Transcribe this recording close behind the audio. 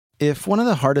If one of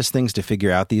the hardest things to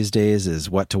figure out these days is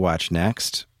what to watch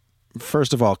next,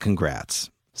 first of all,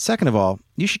 congrats. Second of all,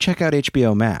 you should check out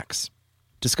HBO Max.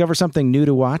 Discover something new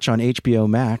to watch on HBO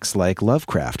Max like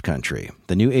Lovecraft Country,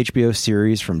 the new HBO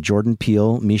series from Jordan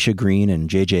Peele, Misha Green, and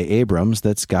J.J. Abrams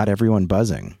that's got everyone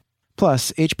buzzing.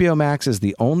 Plus, HBO Max is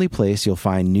the only place you'll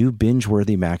find new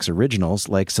binge-worthy Max originals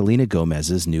like Selena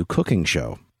Gomez's new cooking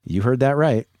show. You heard that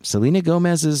right. Selena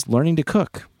Gomez is learning to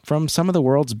cook, from some of the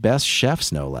world's best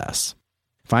chefs, no less.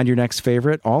 Find your next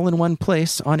favorite all in one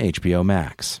place on HBO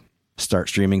Max. Start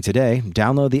streaming today,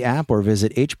 download the app, or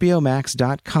visit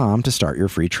hbomax.com to start your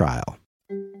free trial.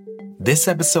 This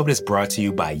episode is brought to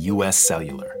you by US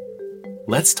Cellular.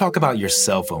 Let's talk about your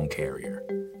cell phone carrier.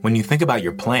 When you think about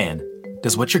your plan,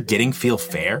 does what you're getting feel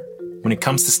fair? When it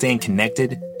comes to staying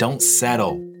connected, don't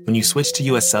settle. When you switch to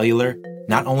US Cellular,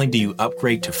 not only do you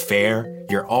upgrade to fair,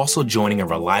 you're also joining a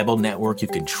reliable network you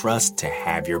can trust to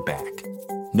have your back.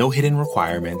 No hidden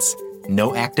requirements,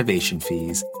 no activation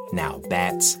fees. Now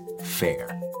that's fair.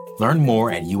 Learn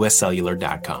more at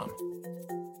uscellular.com.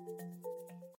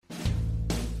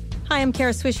 Hi, I'm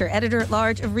Kara Swisher,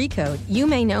 editor-at-large of Recode. You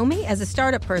may know me as a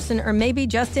startup person or maybe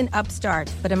just an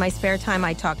upstart, but in my spare time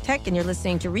I talk tech, and you're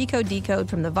listening to Recode Decode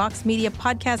from the Vox Media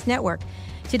Podcast Network.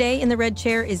 Today in the red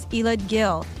chair is Elad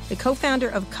Gil, the co-founder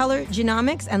of Color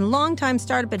Genomics and longtime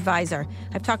startup advisor.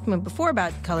 I've talked to him before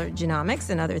about Color Genomics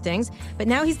and other things, but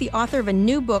now he's the author of a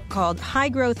new book called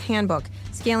Growth Handbook,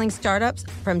 Scaling Startups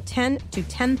from 10 to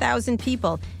 10,000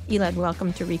 People. Elad,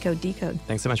 welcome to Recode Decode.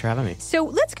 Thanks so much for having me. So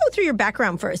let's go through your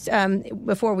background first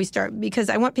before we start, because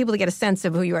I want people to get a sense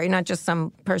of who you are. You're not just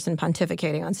some person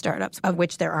pontificating on startups, of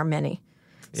which there are many.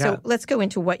 Yeah. So let's go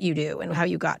into what you do and how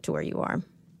you got to where you are.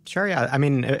 Sure, yeah. I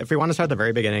mean, if we want to start at the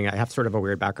very beginning, I have sort of a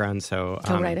weird background, so...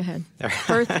 Go right ahead.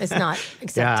 Birth is not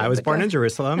accepted. Yeah, I was born in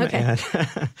Jerusalem. Okay.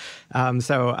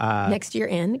 And, next year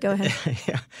in, go ahead.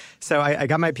 Yeah. So I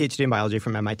got my PhD in biology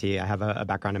from MIT. I have a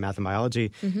background in math and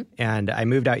biology. Mm-hmm. And I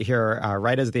moved out here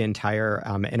right as the entire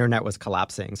internet was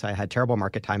collapsing. So I had terrible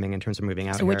market timing in terms of moving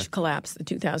out here. So which collapse? The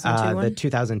 2002 one? The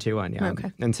 2002 one, yeah.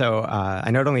 Okay. And so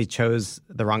I not only chose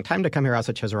the wrong time to come here, I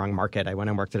also chose the wrong market. I went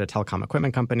and worked at a telecom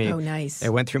equipment company. Oh, nice. I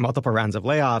went through multiple rounds of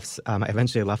layoffs. I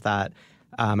eventually left that.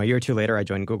 A year or two later, I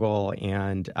joined Google,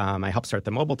 and I helped start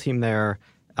the mobile team there.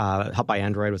 Helped by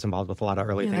Android, was involved with a lot of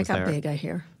early things there. I got big, I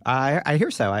hear. I hear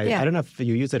so. I don't know if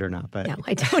you use it or not. But no,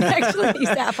 I don't actually use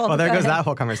Apple. Well, there goes that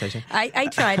whole conversation. I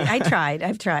tried.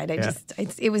 I've tried.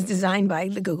 It was designed by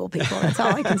the Google people. That's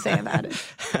all I can say about it.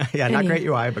 Yeah, not great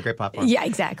UI, but great platform. Yeah,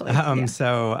 exactly.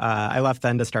 So I left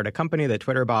then to start a company that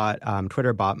Twitter bought.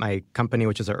 Twitter bought my company,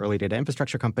 which is an early data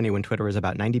infrastructure company, when Twitter was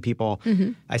about 90 people.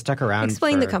 Mm-hmm. I stuck around.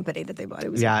 Explain the company that they bought.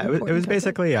 It was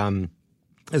basically...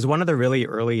 It was one of the really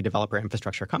early developer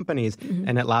infrastructure companies, mm-hmm.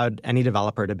 and it allowed any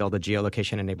developer to build a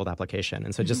geolocation-enabled application.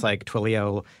 And so just like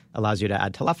Twilio allows you to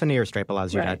add telephony, or Stripe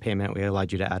allows you to add payment, we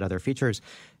allowed you to add other features.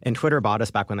 And Twitter bought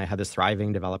us back when they had this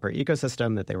thriving developer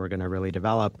ecosystem that they were going to really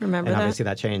develop. Remember and that? Obviously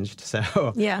that changed.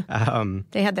 So yeah,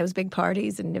 they had those big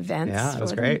parties and events. Yeah, it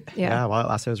was great. Yeah, while it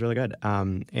lasted, it was really good.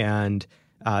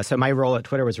 So my role at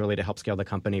Twitter was really to help scale the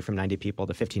company from 90 people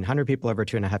to 1,500 people over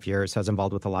 2.5 years. So I was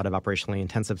involved with a lot of operationally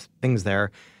intensive things there.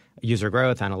 User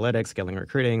growth, analytics, scaling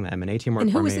recruiting, the M&A team worked for me.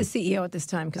 And who was the CEO at this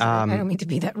time? Because I don't mean to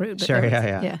be that rude. But sure,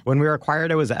 yeah. When we were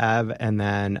acquired, it was Ev, and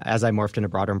then as I morphed into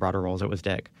broader and broader roles, it was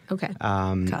Dick. Okay,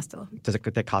 Costello.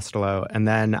 Dick Costello. And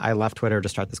then I left Twitter to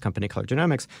start this company, Color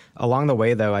Genomics. Along the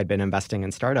way, though, I'd been investing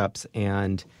in startups,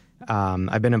 and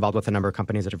I've been involved with a number of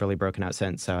companies that have really broken out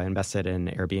since. So I invested in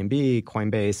Airbnb,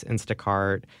 Coinbase,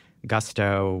 Instacart,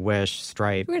 Gusto, Wish,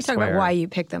 Stripe. We're going to talk about why you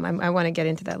picked them. I want to get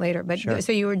into that later. But sure.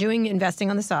 So you were doing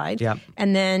investing on the side,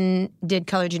 and then did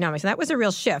Color Genomics. And that was a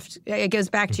real shift. It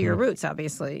goes back to your roots,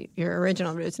 obviously, your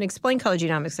original roots. And explain Color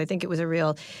Genomics. I think it was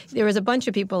there was a bunch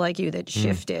of people like you that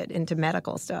shifted into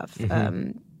medical stuff.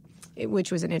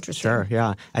 Which was an interesting... Sure,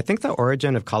 yeah. I think the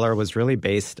origin of Color was really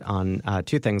based on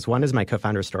two things. One is my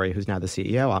co-founder's story, who's now the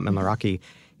CEO, Atman Laraki.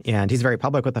 And he's very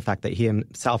public with the fact that he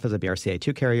himself is a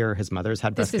BRCA2 carrier. His mother's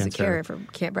had breast cancer. This is a carrier for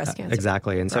breast cancer.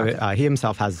 Exactly. And so he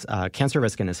himself has cancer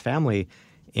risk in his family.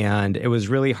 And it was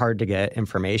really hard to get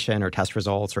information or test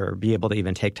results or be able to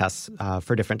even take tests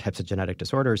for different types of genetic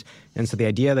disorders. And so the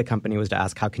idea of the company was to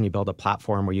ask, how can you build a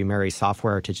platform where you marry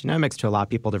software to genomics to allow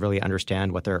people to really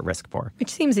understand what they're at risk for? Which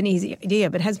seems an easy idea,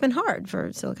 but has been hard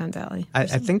for Silicon Valley. I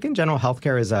think in general,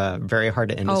 healthcare is a very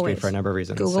hard industry for a number of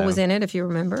reasons. Google was in it, if you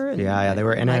remember. And they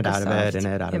were in it, out of it, in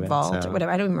it, out of it. Involved, or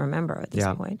whatever. I don't even remember at this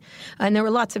point. And there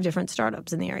were lots of different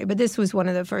startups in the area, but this was one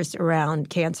of the first around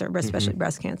cancer, especially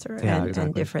breast cancer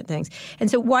and different things. And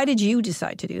so why did you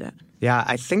decide to do that? Yeah,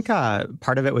 I think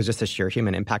part of it was just the sheer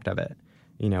human impact of it.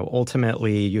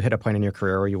 ultimately you hit a point in your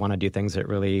career where you want to do things that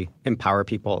really empower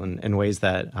people in ways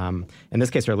that, in this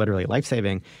case, are literally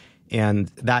life-saving. And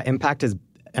that impact has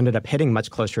ended up hitting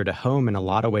much closer to home in a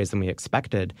lot of ways than we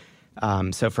expected.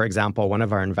 So, for example, one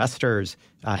of our investors,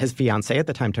 his fiancée at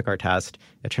the time took our test.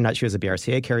 It turned out she was a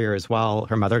BRCA carrier as well.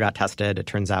 Her mother got tested. It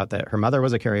turns out that her mother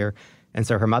was a carrier. And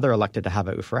so her mother elected to have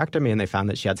a oophorectomy, and they found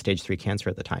that she had stage 3 cancer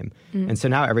at the time. And so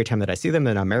now every time that I see them,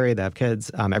 they're now married, they have kids.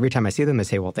 Every time I see them, they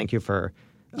say, well, thank you for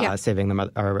saving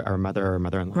our mother or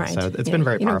mother-in-law. Right. So it's been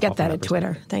very powerful. You don't get that at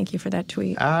Twitter. Thank you for that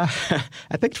tweet. I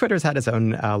think Twitter's had its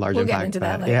own large impact. We'll get into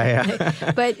that later.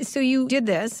 Yeah. But so you did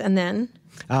this, and then?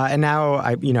 And now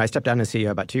I stepped down as CEO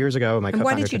about 2 years ago. And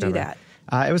why did you do that?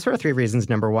 It was for 3 reasons.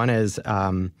 Number one is,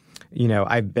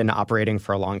 I've been operating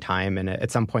for a long time, and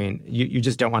at some point, you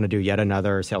just don't want to do yet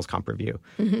another sales comp review.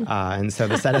 And so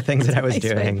the set of things that I was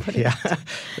doing, Thank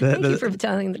you for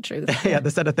telling the truth.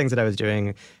 The set of things that I was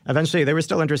doing, eventually they were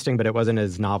still interesting, but it wasn't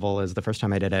as novel as the first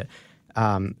time I did it.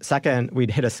 Second,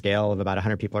 we'd hit a scale of about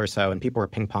 100 people or so, and people were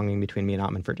ping-ponging between me and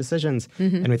Ottman for decisions,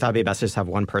 and we thought it'd be best to just have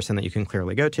one person that you can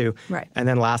clearly go to. Right. And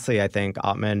then lastly, I think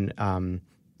Ottman,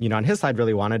 on his side,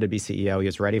 really wanted to be CEO. He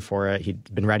was ready for it.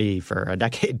 He'd been ready for a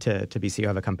decade to be CEO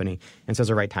of a company. And so it was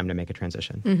the right time to make a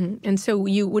transition. And so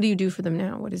what do you do for them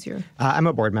now? What is your... I'm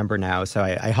a board member now, so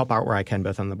I help out where I can,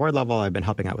 both on the board level. I've been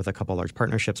helping out with a couple large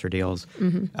partnerships or deals.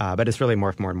 But it's really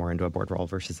morphed more and more into a board role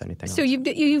versus anything else. So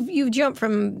you've jumped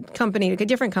from company to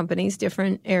different companies,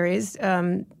 different areas,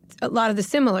 a lot of the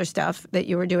similar stuff that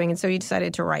you were doing, and so you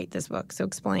decided to write this book. So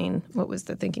explain what was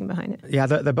the thinking behind it. Yeah,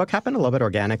 the book happened a little bit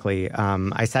organically.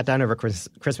 I sat down over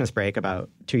Christmas break about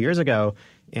 2 years ago,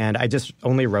 and I just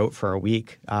only wrote for a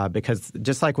week because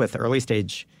just like with early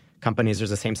stage companies,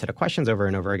 there's the same set of questions over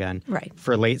and over again. Right.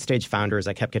 For late stage founders,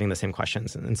 I kept getting the same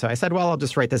questions. And so I said, well, I'll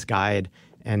just write this guide,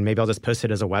 and maybe I'll just post it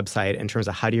as a website in terms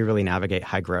of how do you really navigate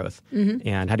high growth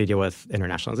and how do you deal with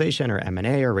internationalization or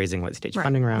M&A or raising late stage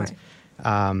funding rounds. Right.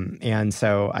 And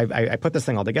so I put this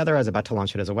thing all together. I was about to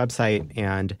launch it as a website,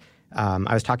 and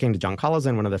I was talking to John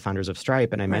Collison, one of the founders of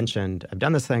Stripe, and I mentioned, I've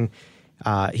done this thing.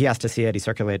 He asked to see it. He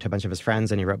circulated to a bunch of his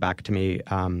friends, and he wrote back to me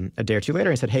a day or two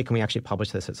later and said, hey, can we actually publish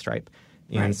this at Stripe?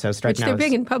 And so Stripe now they're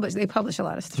big in publish. They publish a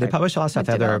lot of stuff. They publish a lot of stuff.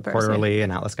 They have their quarterly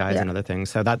and Atlas guides and other things.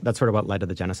 So that's sort of what led to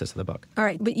the genesis of the book. All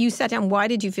right. But you sat down. Why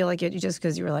did you feel like it? Just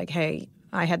because you were like, hey,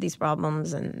 I had these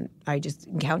problems, and I just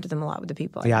encountered them a lot with the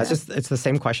people. It's the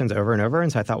same questions over and over. And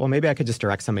so I thought, well, maybe I could just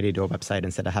direct somebody to a website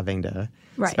instead of having to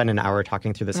spend an hour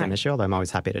talking through the same issue. Although I'm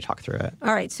always happy to talk through it.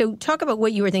 All right. So talk about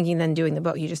what you were thinking then doing the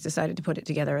book. You just decided to put it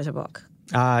together as a book.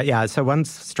 So once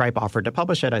Stripe offered to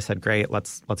publish it, I said, great,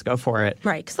 let's go for it.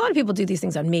 Right. Because a lot of people do these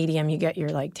things on Medium. You get your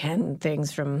 10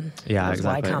 things from those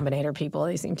Y Combinator people.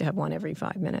 They seem to have one every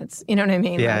 5 minutes. You know what I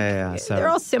mean? So they're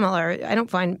all similar. I don't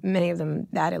find many of them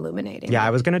that illuminating. Yeah, I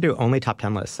was going to do only top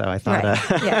 10 lists, so I thought,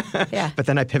 but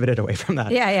then I pivoted away from that.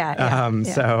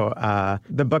 So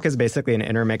the book is basically an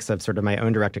intermix of sort of my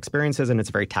own direct experiences, and it's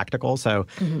very tactical. So,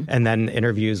 and then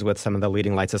interviews with some of the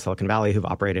leading lights of Silicon Valley who've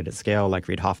operated at scale, like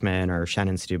Reid Hoffman or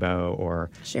Shannon Stubo or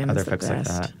other folks like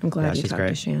that. I'm glad you she's talked great.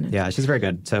 to Shannon. Yeah, she's very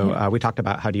good. So we talked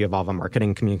about how do you evolve a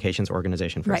marketing communications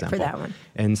organization, for example. For that one.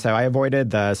 And so I avoided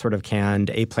the sort of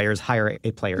canned A players hire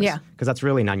A players. Because that's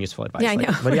really non-useful advice. Yeah, I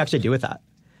know. What do you actually do with that?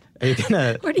 Are you going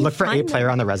to look for A player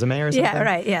on the resume or something? Yeah,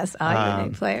 right. Yes. I'm an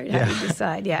A player. How do you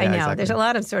decide? I know. Exactly. There's a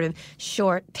lot of sort of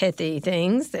short, pithy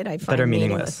things that I find that are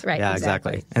meaningless. Right. Yeah,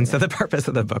 exactly. And so the purpose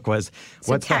of the book was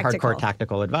what's the hardcore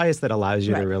tactical advice that allows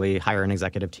you to really hire an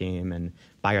executive team and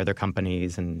buy other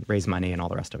companies and raise money and all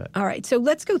the rest of it. All right. So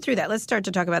let's go through that. Let's start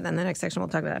to talk about that. In the next section, we'll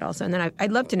talk about that also. And then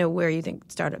I'd love to know where you think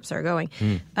startups are going.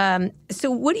 So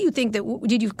what do you think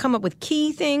did you come up with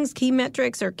key things, key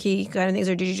metrics, or key kind of things,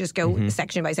 or did you just go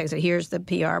section by section? So here's the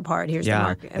PR part, here's the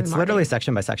market. It's literally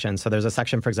section by section. So there's a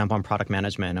section, for example, on product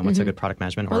management and what's a good product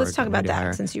management org. Well, let's talk about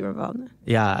that since you were involved in it.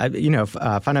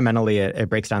 Yeah. Fundamentally, it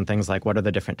breaks down things like what are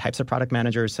the different types of product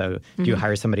managers. So do you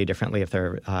hire somebody differently if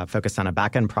they're focused on a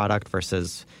back-end product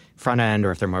versus front end,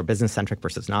 or if they're more business-centric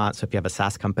versus not. So if you have a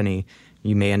SaaS company,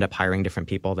 you may end up hiring different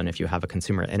people than if you have a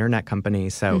consumer internet company.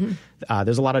 So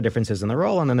there's a lot of differences in the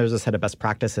role. And then there's a set of best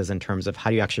practices in terms of how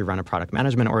do you actually run a product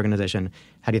management organization?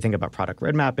 How do you think about product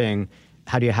road mapping?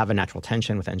 How do you have a natural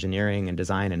tension with engineering and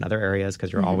design and other areas?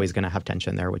 Because you're always going to have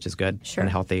tension there, which is good and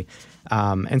healthy.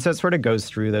 And so it sort of goes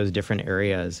through those different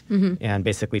areas and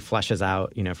basically fleshes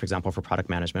out, for example, for product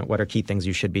management, what are key things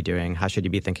you should be doing? How should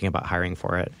you be thinking about hiring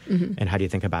for it? And how do you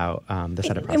think about the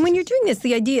set of processes? And when you're doing this,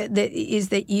 the idea is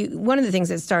that one of the things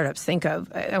that startups think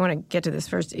of, I want to get to this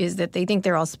first, is that they think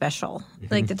they're all special,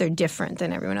 like that they're different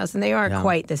than everyone else. And they aren't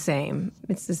quite the same.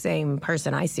 it's the same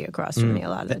person I see across from me a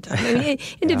lot of the time. I mean,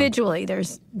 individually,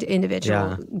 there's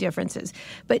individual differences.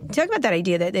 But talk about that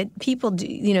idea that people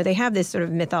do, they have this sort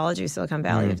of mythology of Silicon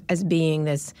Valley as being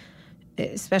this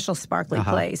special sparkly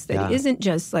place that isn't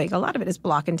just like, a lot of it is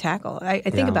block and tackle. I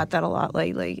think about that a lot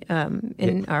lately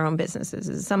in our own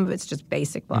businesses. Some of it's just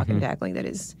basic block and tackling that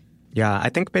is... Yeah, I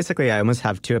think basically I almost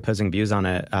have two opposing views on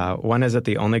it. One is that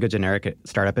the only good generic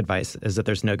startup advice is that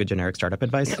there's no good generic startup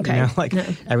advice. Okay.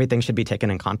 Everything should be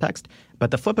taken in context.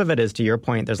 But the flip of it is, to your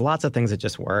point, there's lots of things that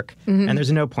just work, and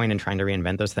there's no point in trying to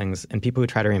reinvent those things. And people who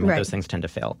try to reinvent those things tend to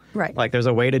fail. Right. Like, there's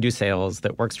a way to do sales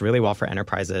that works really well for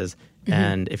enterprises.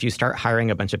 And if you start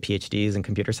hiring a bunch of PhDs in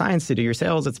computer science to do your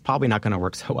sales, it's probably not going to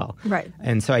work so well. Right.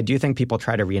 And so I do think people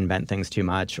try to reinvent things too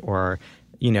much, or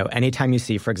anytime you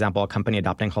see, for example, a company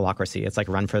adopting holacracy, it's like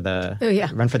run for the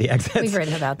exits. We've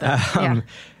written about that.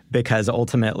 Because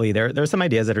ultimately there's some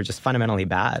ideas that are just fundamentally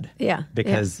bad. Yeah.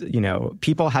 Because,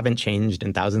 people haven't changed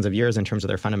in thousands of years in terms of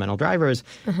their fundamental drivers,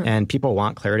 and people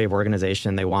want clarity of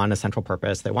organization. They want a central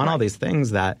purpose. They want all these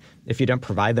things that if you don't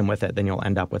provide them with it, then you'll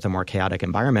end up with a more chaotic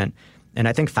environment. And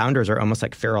I think founders are almost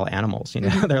like feral animals.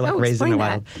 They're like raised in the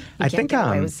wild. I think get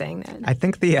away with saying that. I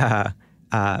think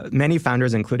many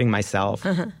founders, including myself,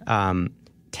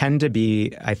 tend to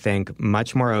be, I think,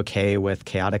 much more okay with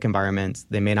chaotic environments.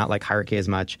 They may not like hierarchy as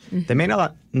much. They may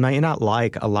not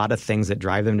like a lot of things that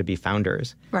drive them to be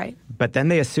founders. Right. But then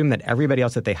they assume that everybody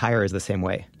else that they hire is the same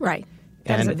way. Right.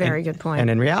 That is a very good point.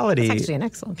 And in reality, that's actually an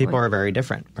excellent people point. Are very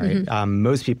different, right?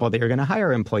 Most people that you're going to hire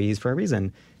are employees for a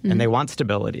reason, and they want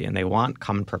stability, and they want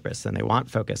common purpose, and they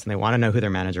want focus, and they want to know who their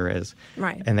manager is,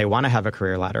 right? And they want to have a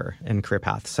career ladder and career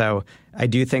path. So I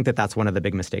do think that that's one of the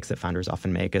big mistakes that founders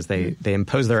often make, is they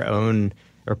impose their own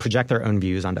or project their own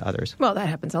views onto others. Well, that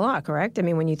happens a lot, correct? I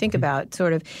mean, when you think about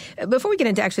sort of, before we get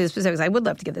into actually the specifics, I would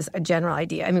love to get a general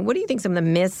idea. I mean, what do you think some of the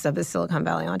myths of the Silicon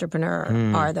Valley entrepreneur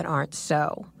are that aren't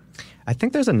so? I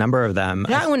think there's a number of them.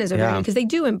 That one is very, because they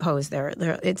do impose their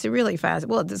it's really fast.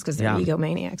 Well, it's because they're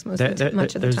egomaniacs much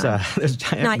of the time. There's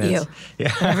giant not myths. You,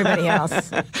 everybody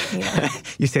else.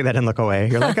 You say that and look away.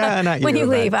 You're like, not you. When you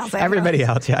leave, I'll say everybody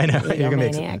else. Yeah, I know.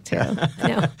 Egomaniac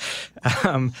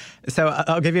too. So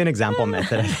I'll give you an example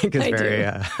myth that I think is very.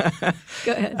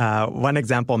 Go ahead. One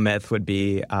example myth would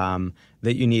be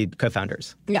that you need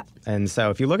co-founders. Yeah. And so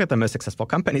if you look at the most successful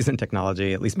companies in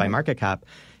technology, at least by market cap,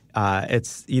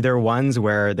 it's either ones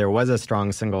where there was a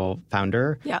strong single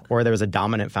founder or there was a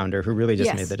dominant founder who really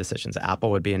just made the decisions. Apple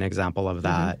would be an example of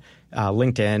that.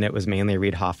 LinkedIn, it was mainly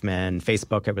Reid Hoffman.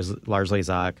 Facebook, it was largely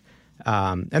Zuck.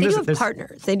 And they do have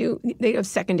partners. They have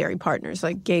secondary partners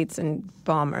like Gates and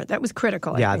Ballmer. That was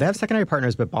critical. Yeah, they have secondary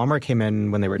partners, but Ballmer came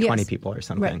in when they were 20 people or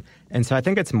something. Right. And so I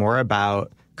think it's more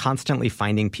about constantly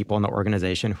finding people in the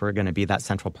organization who are going to be that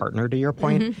central partner, to your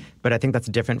point. But I think that's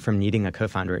different from needing a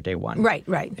co-founder at day one. Right.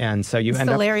 And so it's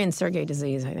the Larry and Sergey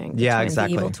disease, I think.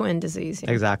 Exactly. The evil twin disease.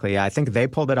 Yeah. Exactly. Yeah, I think they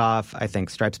pulled it off. I think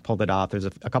Stripes pulled it off. There's a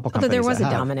couple companies. Although there was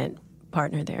that a dominant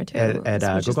partner there too, at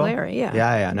which Google? is Larry.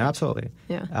 Yeah. No, absolutely.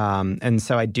 Yeah. And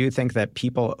so I do think that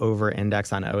people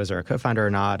over-index on, is there a co-founder or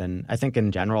not? And I think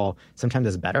in general, sometimes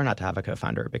it's better not to have a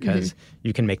co-founder because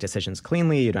you can make decisions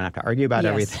cleanly. You don't have to argue about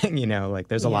everything.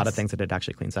 There's a lot of things that it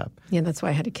actually cleans up. Yeah, that's why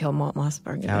I had to kill Walt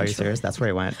Mossberg. Oh, are you serious? That's where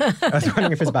he went. I was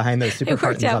wondering if it's behind those super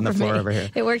cartons on the floor over here.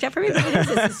 It worked out for me. It's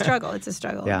a struggle. It's a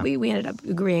struggle. Yeah. We ended up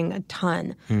agreeing a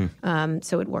ton,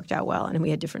 so it worked out well, and we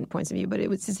had different points of view. But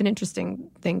it's an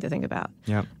interesting thing to think about.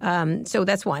 Yeah. So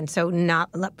that's one. So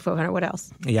not co-founder. What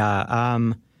else? Yeah.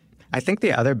 I think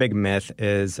the other big myth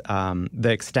is the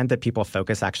extent that people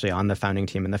focus actually on the founding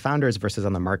team and the founders versus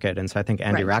on the market. And so I think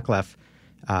Andy Rachleff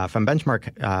from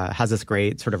Benchmark has this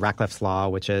great sort of Rachleff's law,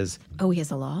 which is... Oh, he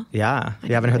has a law? Yeah.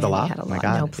 You haven't heard the law? Oh, my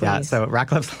God. No, please. Yeah. So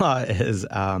Rachleff's law is,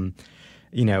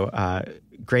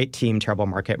 great team, terrible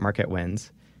market, market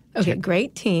wins. Okay,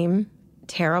 great team,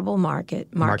 terrible market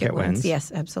wins.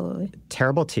 Yes, absolutely.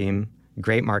 Terrible team,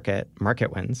 great market,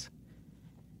 market wins.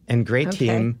 And great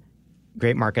team,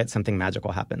 great market, something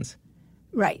magical happens.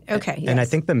 Right. Okay. Yes. And I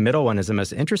think the middle one is the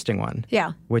most interesting one.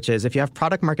 Yeah. Which is if you have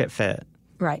product market fit.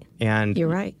 Right. And you're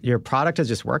right. Your product is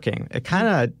just working. It kind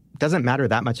of doesn't matter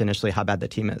that much initially how bad the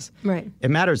team is. Right. It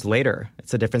matters later.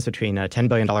 It's the difference between a $10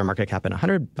 billion market cap and a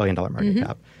 $100 billion market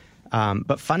cap.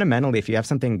 But fundamentally, if you have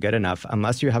something good enough,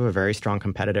 unless you have a very strong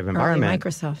competitive environment, like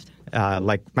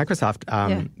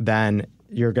Microsoft, then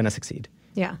you're going to succeed.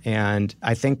 Yeah. And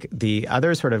I think the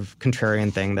other sort of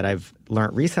contrarian thing that I've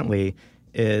learned recently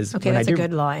is... Okay, that's a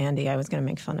good law, Andy. I was going to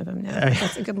make fun of him now.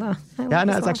 That's a good law.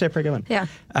 It's actually a pretty good one. Yeah.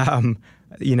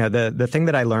 The thing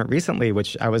that I learned recently,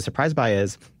 which I was surprised by,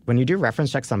 is when you do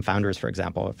reference checks on founders, for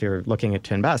example, if you're looking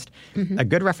to invest, a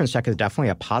good reference check is definitely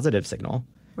a positive signal.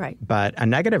 Right. But a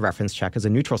negative reference check is a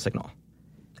neutral signal.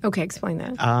 Okay, explain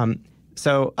that.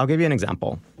 So I'll give you an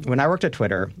example. When I worked at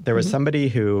Twitter, there was somebody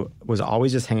who was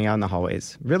always just hanging out in the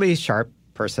hallways. Really sharp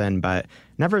person, but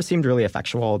never seemed really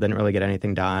effectual, didn't really get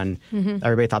anything done.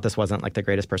 Everybody thought this wasn't like the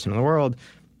greatest person in the world.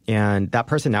 And that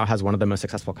person now has one of the most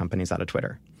successful companies out of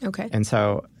Twitter. Okay. And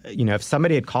so, if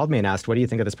somebody had called me and asked, what do you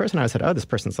think of this person? I would have said, oh, this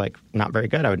person's like not very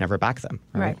good. I would never back them.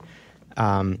 Right.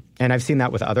 And I've seen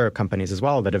that with other companies as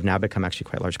well that have now become actually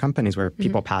quite large companies where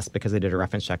people passed because they did a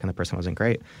reference check and the person wasn't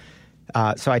great.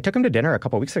 So I took him to dinner a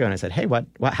couple of weeks ago and I said, hey, what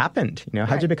happened?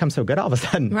 How'd you become so good all of a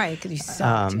sudden? Right, because you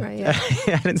sucked. Right, yeah.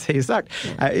 I didn't say you sucked.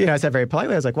 I said very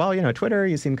politely, I was like, well, Twitter,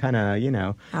 you seem kind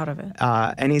of, out of it.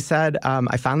 And he said,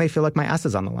 I finally feel like my ass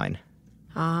is on the line.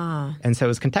 And so it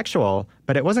was contextual,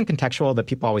 but it wasn't contextual that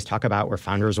people always talk about where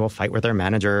founders will fight with their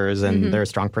managers and their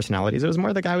strong personalities. It was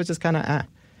more the guy was just kind of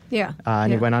Yeah.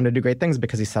 And he went on to do great things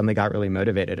because he suddenly got really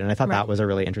motivated. And I thought that was a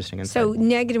really interesting insight. So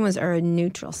negative ones are a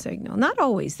neutral signal. Not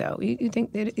always, though. You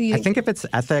think that... I think if it's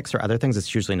ethics or other things,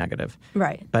 it's usually negative.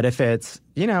 Right. But if it's,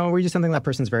 we just think that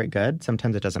person's very good,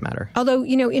 sometimes it doesn't matter. Although,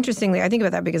 interestingly, I think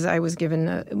about that because I was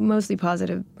given mostly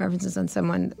positive references on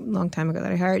someone a long time ago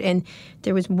that I hired. And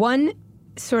there was one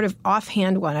sort of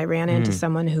offhand one. I ran into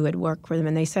someone who had worked for them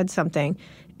and they said something.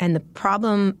 And the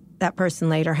problem that person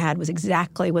later had was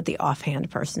exactly what the offhand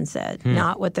person said,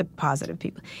 not what the positive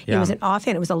people. Yeah. It was an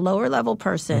offhand. It was a lower level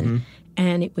person,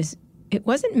 and it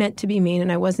wasn't meant to be mean,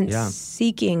 and I wasn't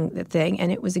seeking the thing,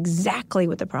 and it was exactly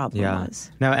what the problem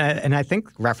was. No, and I think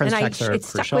reference checks are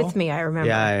crucial. It stuck with me, I remember.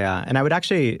 Yeah. And I would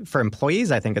actually, for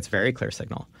employees, I think it's a very clear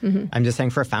signal. I'm just saying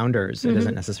for founders, it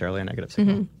isn't necessarily a negative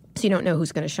signal. So you don't know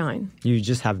who's going to shine. You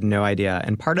just have no idea.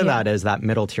 And part of that is that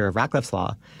middle tier of Rachleff's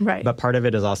law. Right. But part of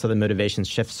it is also the motivations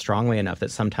shift strongly enough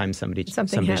that sometimes somebody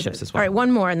shifts as well. All right,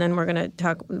 one more, and then we're going to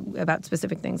talk about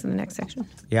specific things in the next section.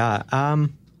 Yeah.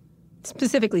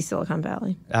 Specifically Silicon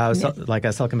Valley. Like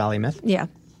a Silicon Valley myth? Yeah.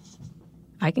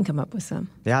 I can come up with some.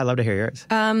 Yeah, I'd love to hear yours.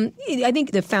 I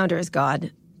think the founder is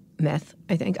God myth.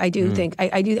 I think I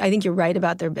think you're right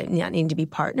about there not needing to be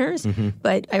partners.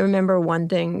 But I remember one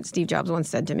thing Steve Jobs once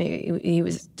said to me. He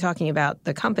was talking about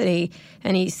the company,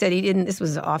 and he said he didn't. This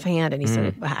was offhand, and he said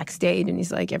it backstage, and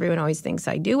he's like, everyone always thinks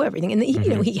I do everything, and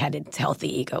he had a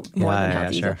healthy ego, more than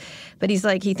healthy ego. But he's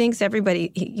like, he thinks everybody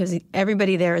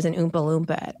there is an Oompa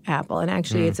Loompa at Apple, and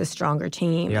actually it's a stronger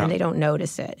team, and they don't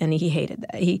notice it. And he hated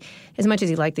that. He, as much as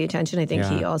he liked the attention, I think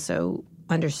he also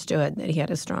understood that he had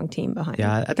a strong team behind him.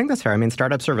 Yeah, I think that's fair. I mean,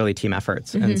 startups are really team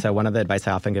efforts. And so one of the advice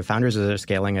I often give founders as they're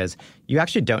scaling is you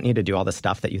actually don't need to do all the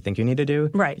stuff that you think you need to do.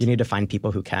 Right. You need to find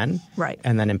people who can. Right.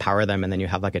 And then empower them, and then you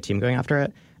have like a team going after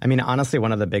it. I mean, honestly,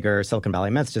 one of the bigger Silicon Valley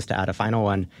myths, just to add a final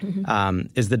one,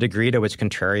 is the degree to which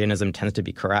contrarianism tends to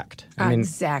be correct. I mean,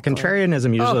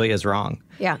 contrarianism usually is wrong.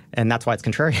 Yeah. And that's why it's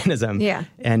contrarianism. Yeah.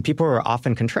 And people who are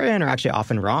often contrarian are actually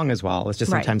often wrong as well. It's just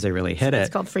sometimes they really hit it.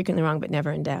 It's called frequently wrong, but never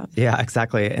in doubt. Yeah,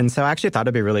 exactly. And so I actually thought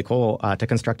it'd be really cool to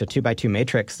construct a 2x2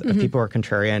 matrix of people who are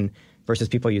contrarian versus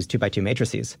people who use 2x2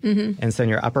 matrices. And so in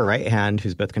your upper right hand,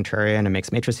 who's both contrarian and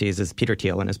makes matrices, is Peter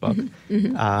Thiel in his book.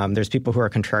 There's people who are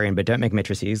contrarian but don't make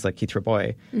matrices, like Keith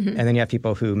Rabois. And then you have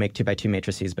people who make 2x2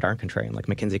 matrices but aren't contrarian, like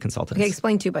McKinsey consultants. Okay,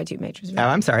 explain 2x2 matrix. Oh,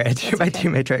 I'm sorry. A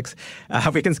 2x2 matrix.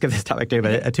 We can skip this topic too,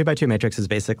 but a 2x2 matrix is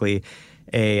basically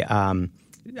you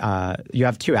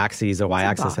have two axes, a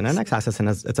y-axis and an x-axis, and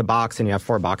it's a box, and you have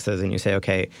four boxes, and you say,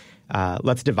 okay,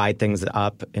 let's divide things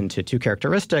up into two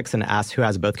characteristics and ask who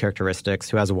has both characteristics,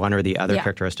 who has one or the other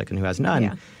characteristic, and who has none.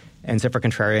 Yeah. And so for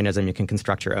contrarianism, you can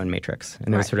construct your own matrix.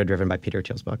 And it was sort of driven by Peter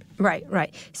Thiel's book.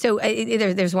 Right. So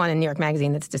there's one in New York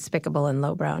Magazine that's despicable and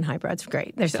lowbrow and highbrow. It's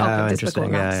great. There's despicable,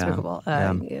 not despicable,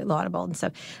 laudable and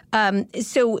stuff.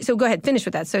 So go ahead, finish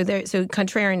with that. So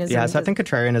contrarianism. Yeah, so I think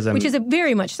contrarianism, which is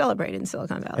very much celebrated in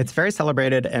Silicon Valley. It's very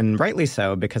celebrated, and rightly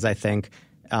so, because I think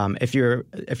if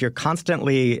you're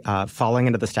constantly falling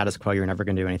into the status quo, you're never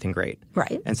going to do anything great.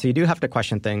 Right. And so you do have to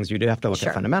question things. You do have to look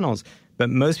at fundamentals. But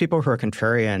most people who are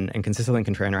contrarian and consistently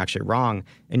contrarian are actually wrong.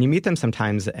 And you meet them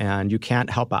sometimes, and you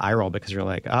can't help but eye roll because you're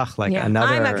like,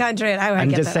 another. I'm a contrarian. I'm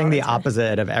just saying the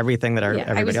opposite of everything that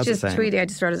everybody else is saying. I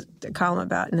just wrote a column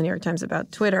in the New York Times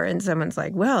about Twitter, and someone's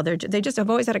like, well, they just have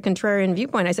always had a contrarian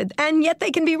viewpoint. I said, and yet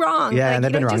they can be wrong. Yeah, and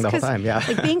they've been wrong the whole time. Yeah.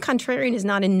 Like being contrarian is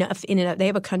not enough in and of. They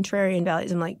have a contrarian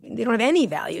values. I'm like, they don't have any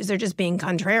values. They're just being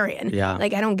contrarian. Yeah.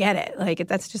 Like, I don't get it. Like,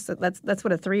 that's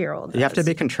what a 3-year-old does. You have to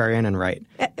be contrarian and right.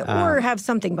 Or have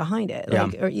something behind it.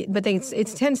 Like, but it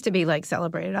tends to be like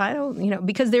celebrated. I don't,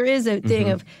 because there is a thing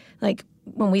of like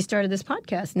when we started this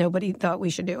podcast, nobody thought we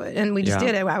should do it. And we just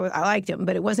did it. I liked him,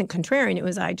 but it wasn't contrarian. It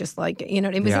was I just like, it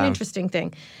was an interesting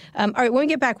thing. All right, when we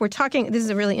get back, we're talking, this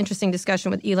is a really interesting discussion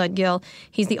with Elad Gil.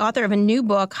 He's the author of a new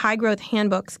book, High Growth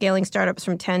Handbook, Scaling Startups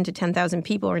from 10 to 10,000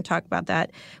 People. We're going to talk about that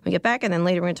when we get back. And then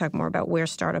later we're going to talk more about where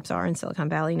startups are in Silicon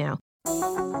Valley now.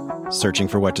 Searching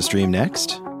for what to stream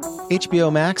next?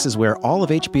 HBO Max is where all of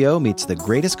HBO meets the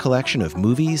greatest collection of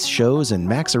movies, shows, and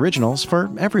Max originals for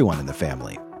everyone in the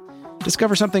family.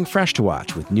 Discover something fresh to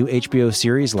watch with new HBO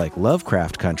series like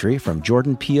Lovecraft Country from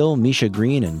Jordan Peele, Misha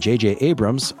Green, and J.J.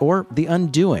 Abrams, or The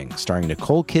Undoing, starring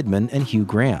Nicole Kidman and Hugh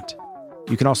Grant.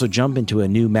 You can also jump into a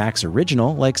new Max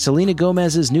original like Selena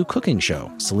Gomez's new cooking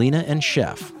show, Selena and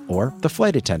Chef, or The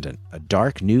Flight Attendant, a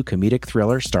dark new comedic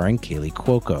thriller starring Kaylee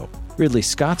Cuoco. Ridley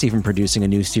Scott's even producing a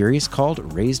new series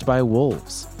called Raised by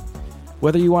Wolves.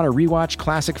 Whether you want to rewatch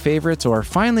classic favorites or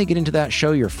finally get into that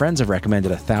show your friends have recommended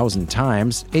 1,000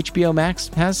 times, HBO Max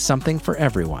has something for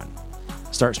everyone.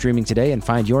 Start streaming today and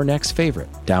find your next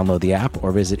favorite. Download the app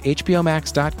or visit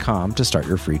hbomax.com to start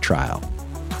your free trial.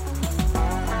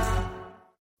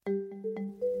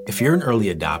 If you're an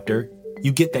early adopter,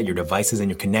 you get that your devices and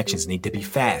your connections need to be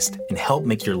fast and help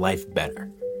make your life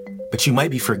better. But you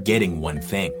might be forgetting one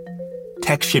thing.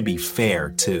 Tech should be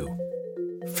fair, too.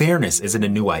 Fairness isn't a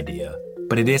new idea,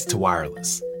 but it is to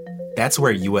wireless. That's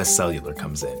where US Cellular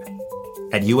comes in.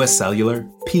 At US Cellular,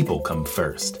 people come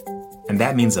first. And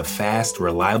that means a fast,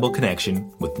 reliable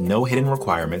connection with no hidden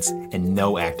requirements and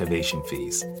no activation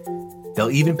fees.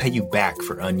 They'll even pay you back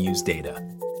for unused data.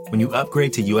 When you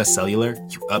upgrade to US Cellular,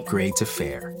 you upgrade to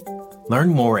fair. Learn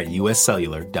more at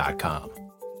uscellular.com.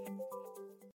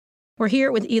 We're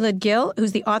here with Elad Gil,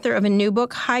 who's the author of a new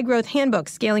book, High Growth Handbook,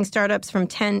 Scaling Startups from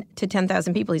 10 to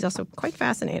 10,000 People. He's also quite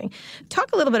fascinating.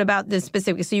 Talk a little bit about this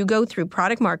specifically. So you go through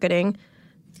product marketing.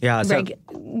 Yeah. So,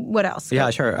 what else?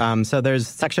 Yeah, sure. So there's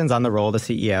sections on the role of the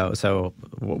CEO. So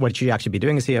what should you actually be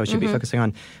doing as CEO should be focusing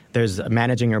on. There's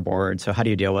managing your board. So how do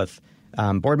you deal with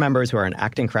board members who aren't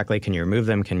acting correctly? Can you remove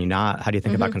them? Can you not? How do you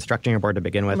think about constructing your board to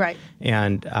begin with? Right.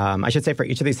 And I should say for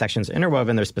each of these sections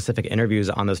interwoven, there's specific interviews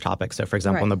on those topics. So for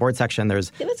example, in the board section,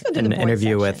 there's an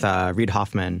interview with Reid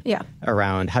Hoffman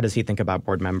around how does he think about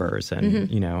board members and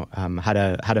how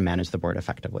to manage the board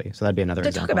effectively. So that'd be another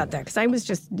example. Talk about that, because I was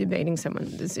just debating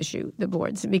this issue, the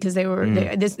boards, because there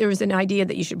was an idea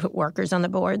that you should put workers on the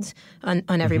boards, on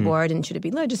every board, and should it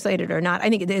be legislated or not? I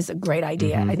think it is a great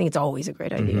idea. I think it's always a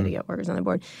great idea to get workers on the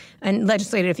board, and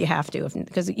legislated if you have to,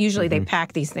 because usually they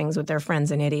pack these things with their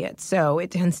friends and idiots. So it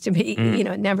tends to be,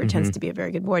 it never tends to be a very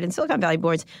good board. And Silicon Valley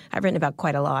boards, I've written about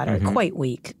quite a lot, are quite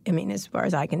weak. I mean, as far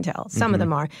as I can tell, some of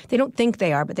them are. They don't think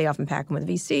they are, but they often pack them with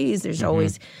VCs. There's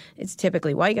always, it's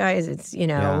typically white guys. It's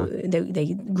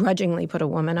they grudgingly put a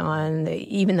woman on,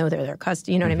 even though they're their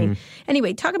custody. You know what I mean?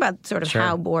 Anyway, talk about sort of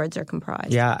how boards are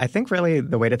comprised. Yeah, I think really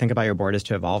the way to think about your board is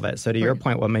to evolve it. So to your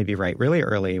point, what may be right really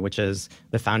early, which is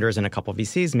the founders and a couple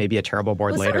VCs, maybe a terrible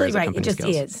board later really as a company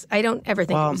scales. It just is. I don't ever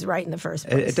think it was right in the first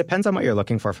place. It depends on what you're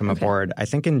looking for from a board. I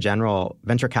think in general,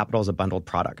 venture capital is a bundled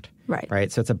product. Right.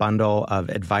 So it's a bundle of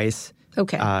advice,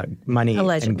 money,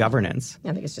 and governance.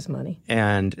 I think it's just money.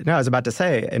 And no, I was about to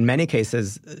say, in many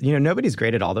cases, nobody's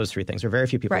great at all those three things, or very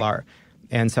few people are.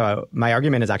 And so my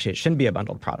argument is actually it shouldn't be a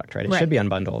bundled product, right? It should be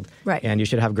unbundled. And you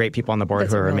should have great people on the board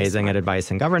who are really amazing at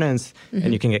advice and governance,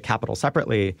 and you can get capital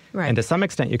separately. And to some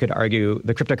extent, you could argue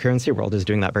the cryptocurrency world is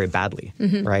doing that very badly,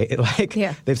 right?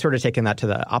 They've sort of taken that to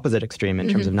the opposite extreme in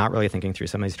terms of not really thinking through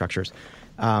some of these structures.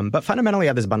 But fundamentally, you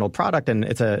have this bundled product, and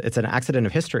it's an accident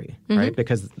of history, right?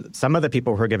 Because some of the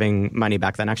people who are giving money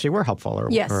back then actually were helpful or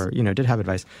did have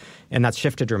advice. And that's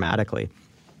shifted dramatically.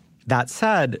 That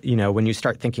said, when you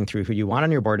start thinking through who you want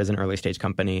on your board as an early stage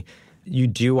company, you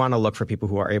do want to look for people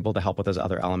who are able to help with those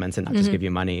other elements and not just give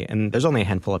you money. And there's only a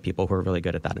handful of people who are really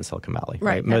good at that in Silicon Valley.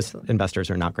 Right? Most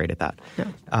investors are not great at that.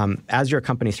 No. As your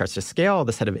company starts to scale,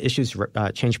 the set of issues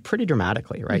change pretty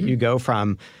dramatically, right? You go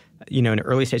from an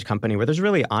early stage company where there's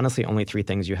really honestly only three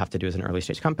things you have to do as an early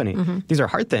stage company. These are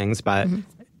hard things, but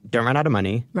don't run out of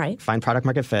money, find product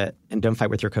market fit, and don't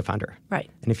fight with your co-founder. And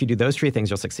if you do those three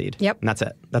things, you'll succeed. And that's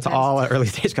it. That's all an early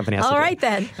stage company has to do. All right,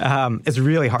 then. It's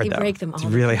really hard, though. Break them all. It's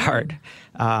really hard.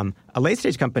 A late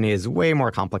stage company is way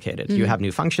more complicated. You have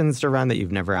new functions to run that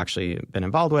you've never actually been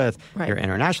involved with. You're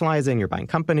internationalizing, you're buying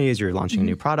companies, you're launching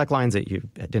new product lines that you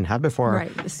didn't have before.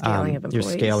 The scaling of employees.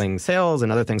 You're scaling sales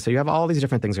and other things. So you have all these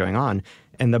different things going on.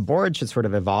 And the board should sort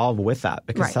of evolve with that,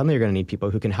 because suddenly you're going to need people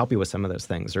who can help you with some of those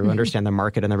things, or who understand the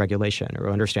market and the regulation, or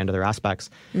who understand other aspects.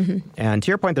 And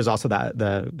to your point, there's also that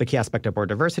the key aspect of board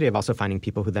diversity of also finding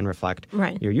people who then reflect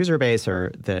your user base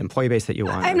or the employee base that you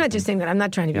want. I'm not just saying that. I'm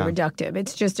not trying to be reductive.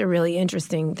 It's just a really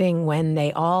interesting thing when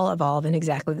they all evolve in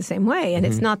exactly the same way. And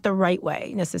it's not the right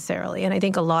way necessarily. And I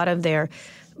think a lot of their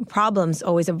problems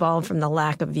always evolve from the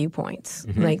lack of viewpoints,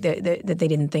 like that they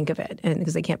didn't think of it. And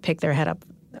because they can't pick their head up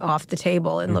off the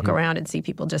table and look around and see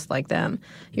people just like them,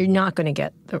 you're not going to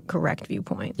get the correct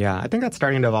viewpoint. Yeah, I think that's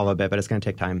starting to evolve a bit, but it's going to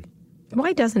take time.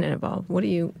 Why doesn't it evolve? What do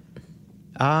you...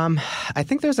 I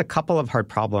think there's a couple of hard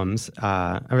problems,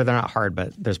 or they're not hard,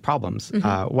 but there's problems.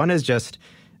 One is just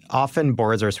often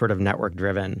boards are sort of network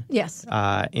driven. Yes.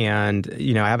 And,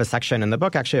 I have a section in the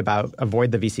book actually about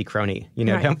avoid the VC crony.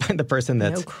 Don't find the person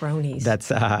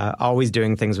that's always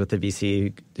doing things with the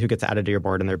VC who gets added to your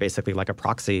board and they're basically like a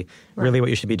proxy. Right. Really what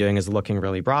you should be doing is looking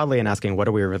really broadly and asking what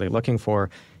are we really looking for.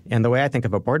 And the way I think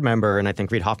of a board member, and I think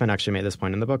Reid Hoffman actually made this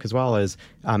point in the book as well, is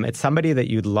it's somebody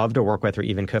that you'd love to work with or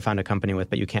even co-found a company with,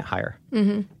 but you can't hire.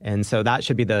 And so that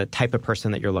should be the type of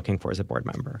person that you're looking for as a board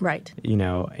member. Right.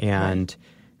 And...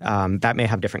 that may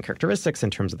have different characteristics in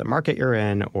terms of the market you're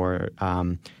in or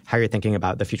how you're thinking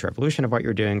about the future evolution of what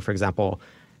you're doing. For example,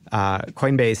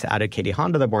 Coinbase added Katie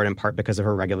Hahn to the board in part because of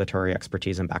her regulatory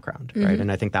expertise and background, right?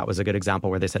 And I think that was a good example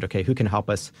where they said, okay, who can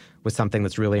help us with something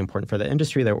that's really important for the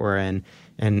industry that we're in,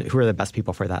 and who are the best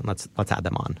people for that, and let's add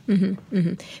them on.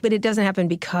 But it doesn't happen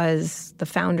because the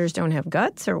founders don't have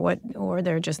guts, or what, or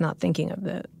they're just not thinking of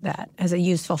that as a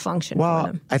useful function for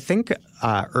them. I think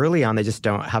early on they just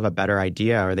don't have a better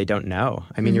idea, or they don't know.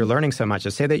 I mean, you're learning so much.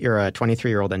 So say that you're a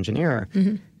 23-year-old engineer.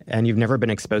 And you've never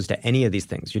been exposed to any of these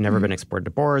things. You've never been exposed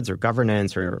to boards or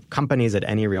governance or companies at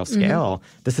any real scale.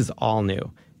 This is all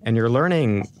new. And you're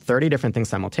learning 30 different things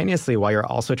simultaneously while you're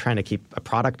also trying to keep a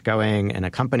product going and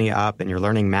a company up, and you're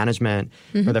learning management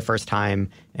for the first time,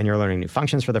 and you're learning new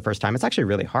functions for the first time. It's actually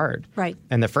really hard. Right.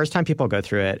 And the first time people go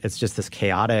through it, it's just this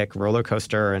chaotic roller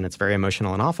coaster, and it's very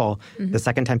emotional and awful. The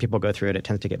second time people go through it, it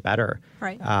tends to get better.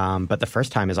 Right. But the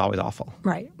first time is always awful.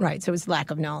 Right. So it's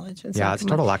lack of knowledge. It's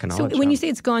total lack of knowledge. So when you say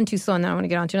it's gone too slow, and then I want to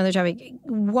get on to another topic,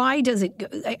 why does it go?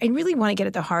 I really want to get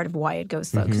at the heart of why it goes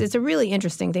slow, because it's a really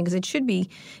interesting thing, because it should be,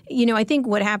 I think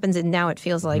what happens is now it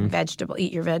feels like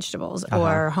eat your vegetables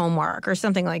or homework or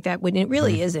something like that, when it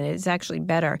really isn't. It's actually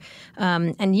better.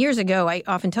 And years ago, I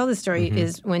often tell this story,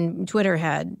 is when Twitter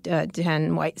had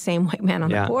 10 same white men on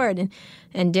the board,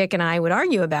 and Dick and I would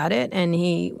argue about it, and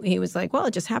he was like, well,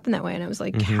 it just happened that way. And I was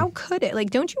like, how could it? Like,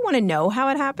 don't you want to know how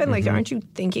it happened? Like, aren't you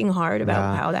thinking hard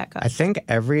about how that got? I think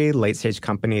every late-stage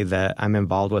company that I'm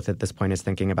involved with at this point is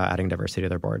thinking about adding diversity to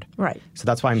their board. Right. So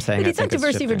that's why I'm saying But it's not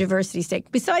diversity for diversity's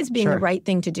sake. Besides being the right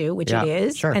thing to do, which it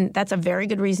is, and that's a very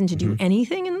good reason to do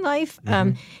anything in life,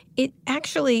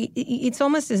 it's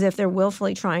almost as if they're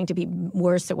willfully trying to be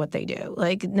worse at what they do,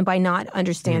 like by not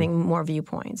understanding more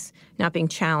viewpoints, not being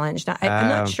challenged. I'm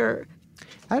not sure.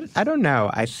 I don't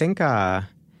know. I think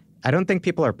I don't think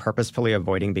people are purposefully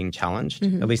avoiding being challenged.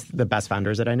 At least the best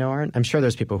founders that I know aren't. I'm sure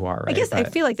there's people who are, right? I guess I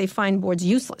feel like they find boards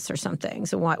useless or something.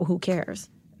 So who cares?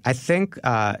 I think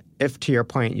if, to your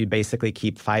point, you basically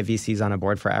keep 5 VCs on a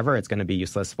board forever, it's going to be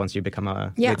useless once you become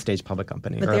a late-stage public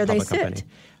company but or there a public they company.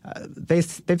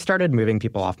 Sit. They've started moving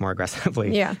people off more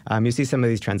aggressively. Yeah. You see some of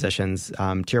these transitions.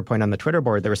 To your point on the Twitter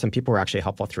board, there were some people who were actually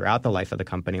helpful throughout the life of the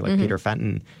company, like Peter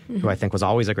Fenton, who I think was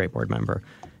always a great board member.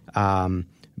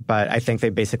 But I think they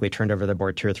basically turned over the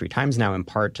board 2 or 3 times now, in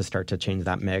part to start to change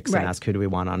that mix and ask who do we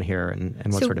want on here and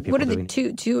what sort of people do we need. What are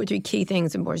the 2 or 3 key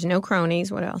things in boards? No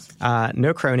cronies. What else?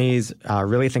 No cronies.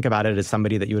 Really think about it as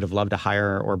somebody that you would have loved to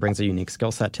hire or brings a unique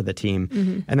skill set to the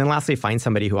team. And then lastly, find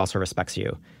somebody who also respects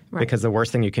you. Right. Because the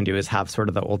worst thing you can do is have sort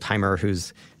of the old timer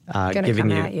who's giving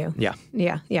come at you.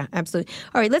 Yeah, absolutely.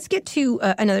 All right, let's get to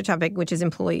another topic, which is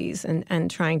employees and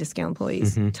trying to scale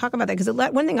employees. Talk about that, because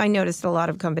one thing I noticed, a lot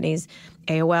of companies,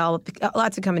 AOL,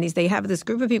 lots of companies, they have this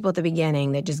group of people at the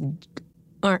beginning that just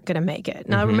aren't going to make it.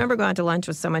 Now, I remember going to lunch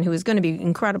with someone who was going to be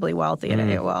incredibly wealthy at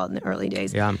AOL in the early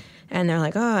days. Yeah. And they're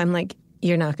like, I'm like,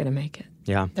 you're not going to make it.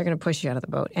 Yeah. They're going to push you out of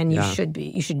the boat. And you should be.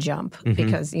 You should jump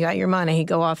because you got your money.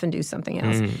 Go off and do something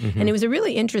else. And it was a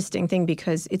really interesting thing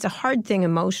because it's a hard thing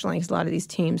emotionally, because a lot of these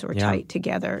teams were tight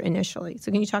together initially.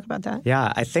 So can you talk about that?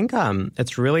 Yeah. I think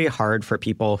it's really hard for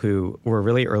people who were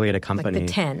really early at a company. Like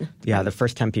the 10. Yeah. Right? The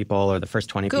first 10 people or the first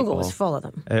 20 people. Google was full of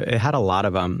them. It had a lot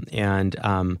of them. And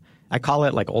I call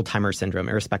it like old-timer syndrome,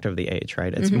 irrespective of the age,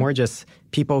 right? It's more just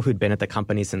people who'd been at the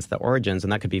company since the origins,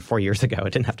 and that could be 4 years ago.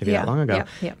 It didn't have to be that long ago.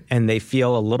 And they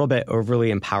feel a little bit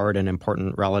overly empowered and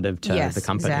important relative to the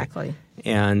company. Exactly.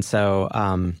 And so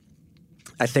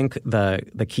I think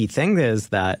the key thing is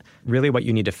that really what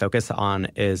you need to focus on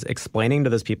is explaining to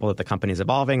those people that the company's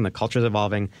evolving, the culture's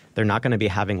evolving. They're not going to be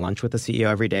having lunch with the CEO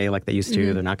every day like they used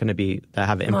to. They're not going to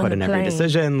have input in every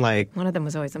decision. Like one of them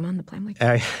was always, I'm on the plane. Like,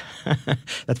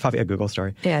 that's probably a Google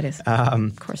story. Yeah, it is.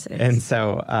 Of course it is. And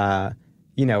so,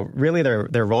 really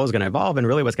their role is going to evolve, and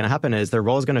really what's going to happen is their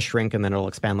role is going to shrink and then it'll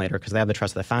expand later because they have the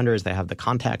trust of the founders, they have the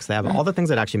context, they have all the things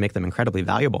that actually make them incredibly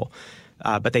valuable.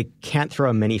 But they can't throw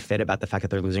a mini fit about the fact that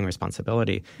they're losing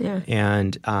responsibility. Yeah.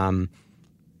 And,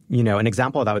 an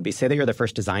example of that would be, say that you're the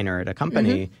first designer at a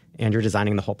company and you're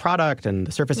designing the whole product and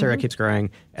the surface area keeps growing,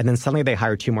 and then suddenly they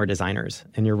hire 2 more designers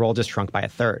and your role just shrunk by a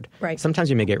third. Right. Sometimes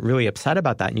you may get really upset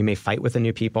about that and you may fight with the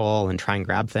new people and try and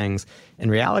grab things. In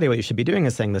reality, what you should be doing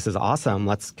is saying, this is awesome,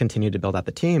 let's continue to build out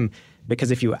the team.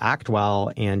 Because if you act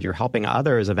well and you're helping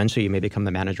others, eventually you may become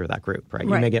the manager of that group, right?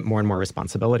 You may get more and more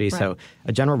responsibility. Right. So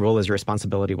a general rule is your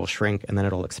responsibility will shrink and then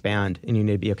it'll expand, and you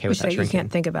need to be okay with that shrinking. You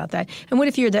can't think about that. And what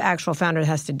if you're the actual founder that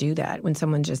has to do that when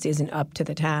someone just isn't up to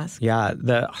the task? Yeah,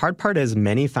 the hard part is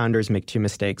many founders make 2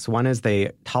 mistakes. One is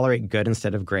they tolerate good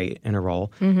instead of great in a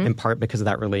role, in part because of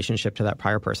that relationship to that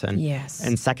prior person. Yes.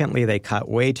 And secondly, they cut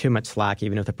way too much slack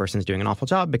even if the person's doing an awful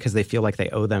job because they feel like they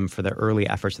owe them for the early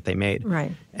efforts that they made.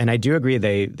 Right. And I do agree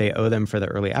they owe them for the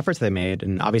early efforts they made,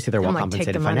 and obviously they're well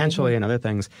compensated financially and other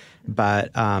things.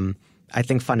 But I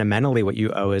think fundamentally what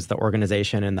you owe is the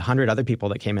organization and the 100 other people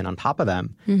that came in on top of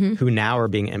them who now are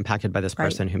being impacted by this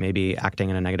person who may be acting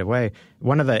in a negative way.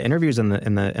 One of the interviews in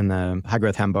the High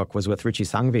Growth Handbook was with Ruchi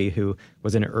Sangvi, who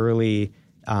was an early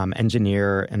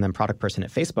engineer and then product person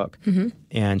at Facebook.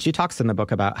 And she talks in the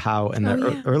book about how in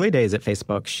the early days at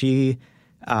Facebook, she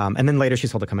and then later she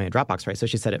sold the company to Dropbox, right? So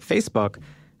she said at Facebook,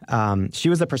 she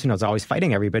was the person who was always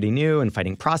fighting everybody new and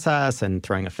fighting process and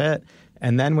throwing a fit.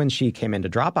 And then when she came into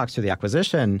Dropbox through the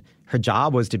acquisition, her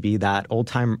job was to be that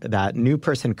that new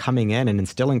person coming in and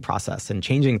instilling process and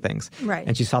changing things. Right.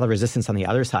 And she saw the resistance on the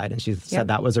other side, and she said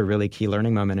that was a really key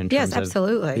learning moment in terms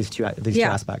of these two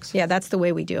aspects. Yeah, that's the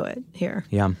way we do it here.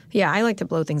 Yeah. Yeah, I like to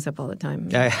blow things up all the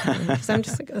time. So I'm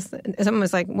just like, someone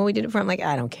was like, well, we did it for, I'm like,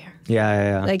 I don't care.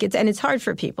 Yeah. Like it's hard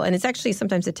for people, and it's actually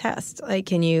sometimes a test. Like,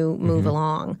 can you move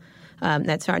along?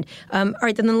 That's hard. All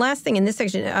right, then the last thing in this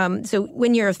section, so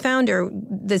when you're a founder,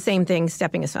 the same thing,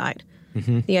 stepping aside.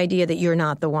 The idea that you're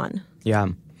not the one. Yeah,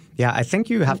 I think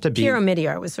you have to be... Pierre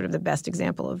Omidyar was sort of the best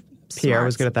example of Pierre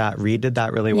was good at that. Reed did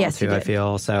that really well, too, I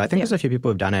feel. So I think there's a few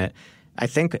people who've done it. I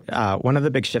think one of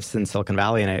the big shifts in Silicon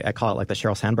Valley, and I call it like the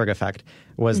Sheryl Sandberg effect,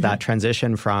 was that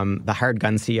transition from the hired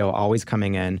gun CEO always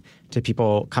coming in to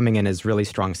people coming in as really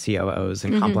strong COOs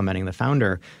and complementing the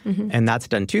founder. And that's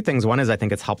done 2 things. One is I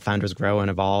think it's helped founders grow and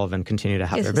evolve and continue to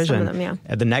have their vision. Some of them,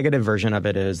 The negative version of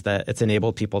it is that it's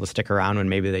enabled people to stick around when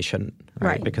maybe they shouldn't,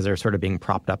 right? Because they're sort of being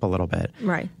propped up a little bit.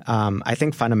 Right. I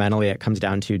think fundamentally it comes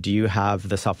down to, do you have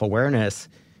the self-awareness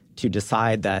to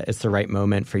decide that it's the right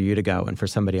moment for you to go and for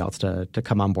somebody else to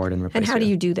come on board and replace you. And how do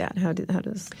you do that? How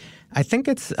does... I think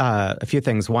it's a few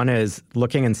things. One is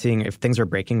looking and seeing if things are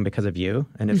breaking because of you,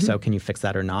 and if so, can you fix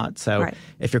that or not? So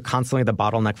if you're constantly the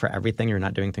bottleneck for everything, you're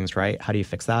not doing things right, how do you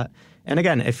fix that? And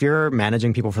again, if you're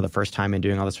managing people for the first time and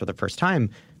doing all this for the first time,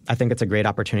 I think it's a great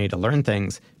opportunity to learn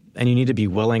things, and you need to be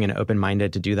willing and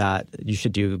open-minded to do that. You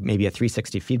should do maybe a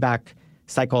 360 feedback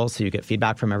cycle, so you get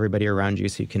feedback from everybody around you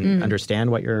so you can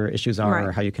understand what your issues are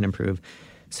or how you can improve.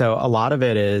 So a lot of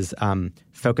it is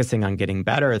focusing on getting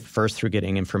better, first through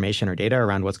getting information or data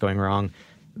around what's going wrong,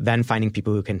 then finding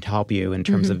people who can help you in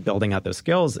terms of building out those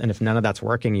skills. And if none of that's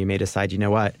working, you may decide, you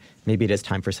know what, maybe it is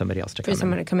time for somebody else to come in. For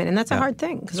someone to come in. And that's a hard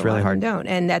thing, because it's really hard. Don't.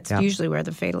 And that's usually where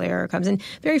the fatal error comes in.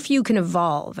 Very few can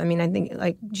evolve. I mean, I think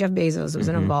like Jeff Bezos was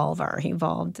an evolver. He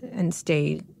evolved and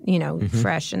stayed,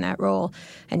 fresh in that role,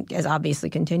 and has obviously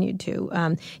continued to.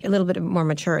 A little bit of more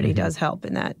maturity does help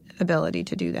in that ability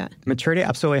to do that. Maturity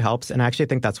absolutely helps. And I actually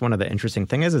think that's one of the interesting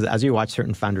things is as you watch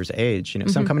certain founders age,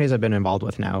 some companies I've been involved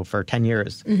with now for 10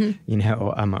 years,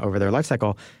 over their life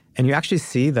cycle. And you actually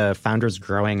see the founders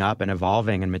growing up and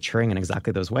evolving and maturing in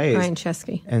exactly those ways. Ryan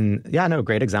Chesky. And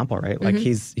great example, right? Like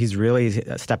he's really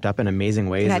stepped up in amazing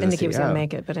ways. I didn't think he was going to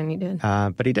make it, but he did.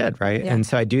 But he did, right? Yeah. And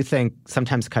so I do think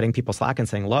sometimes cutting people slack and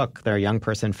saying, look, they're a young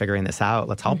person figuring this out,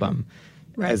 let's help them.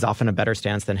 Is often a better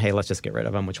stance than, hey, let's just get rid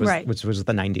of them, which was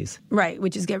the 90s. Right,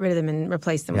 which is get rid of them and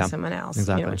replace them with someone else,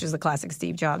 exactly. Which is the classic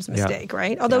Steve Jobs mistake,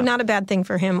 right? Although not a bad thing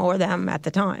for him or them at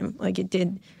the time. Like it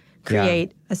did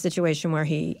create a situation where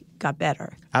he got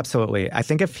better. Absolutely. I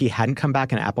think if he hadn't come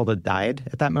back and Apple had died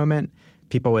at that moment,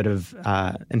 people would have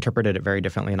interpreted it very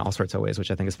differently in all sorts of ways, which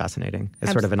I think is fascinating.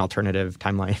 It's sort of an alternative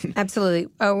timeline. Absolutely.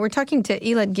 We're talking to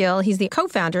Elad Gil. He's the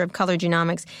co-founder of Color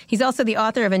Genomics. He's also the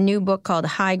author of a new book called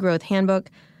Growth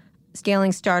Handbook,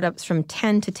 Scaling Startups from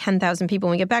 10 to 10,000 People.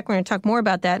 When we get back, we're going to talk more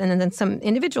about that and then some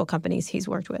individual companies he's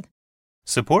worked with.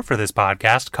 Support for this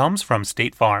podcast comes from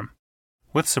State Farm.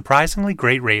 With surprisingly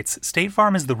great rates, State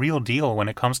Farm is the real deal when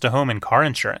it comes to home and car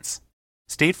insurance.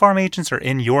 State Farm agents are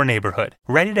in your neighborhood,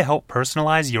 ready to help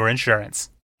personalize your insurance.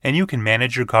 And you can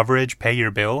manage your coverage, pay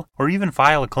your bill, or even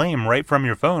file a claim right from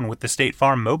your phone with the State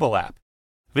Farm mobile app.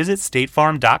 Visit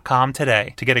statefarm.com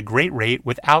today to get a great rate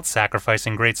without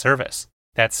sacrificing great service.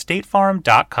 That's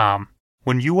statefarm.com.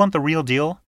 When you want the real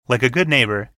deal, like a good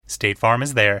neighbor, State Farm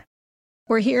is there.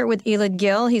 We're here with Elad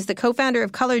Gil. He's the co-founder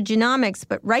of Color Genomics,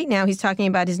 but right now he's talking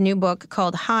about his new book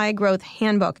called Growth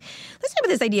Handbook. Let's talk about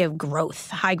this idea of growth,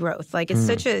 high growth. Like, it's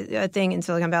such a thing in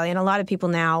Silicon Valley, and a lot of people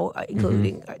now,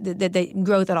 including that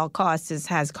growth at all costs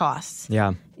has costs.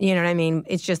 Yeah. You know what I mean?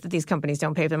 It's just that these companies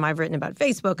don't pay for them. I've written about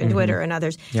Facebook and Twitter and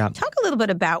others. Yeah. Talk a little bit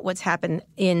about what's happened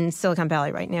in Silicon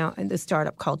Valley right now in the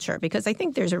startup culture, because I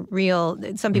think there's a real,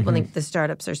 some people think the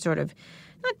startups are sort of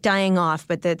not dying off,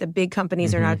 but the big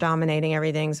companies are not dominating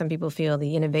everything. Some people feel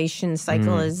the innovation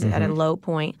cycle is at a low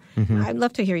point. I'd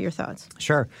love to hear your thoughts.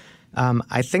 Sure.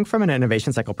 I think from an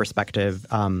innovation cycle perspective,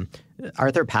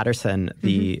 Arthur Patterson,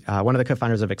 the one of the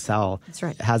co-founders of Excel, That's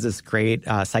right. has this great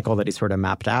cycle that he sort of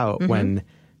mapped out when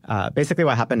basically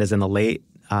what happened is in the late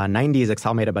 90s,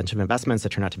 Excel made a bunch of investments that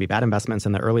turned out to be bad investments.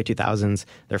 In the early 2000s,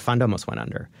 their fund almost went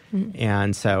under.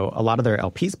 And so a lot of their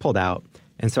LPs pulled out.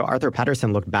 And so Arthur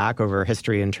Patterson looked back over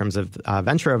history in terms of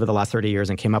venture over the last 30 years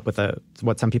and came up with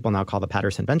what some people now call the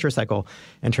Patterson venture cycle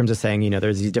in terms of saying,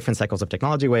 there's these different cycles of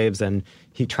technology waves. And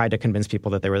he tried to convince people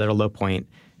that they were at a low point.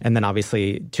 And then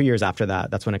obviously 2 years after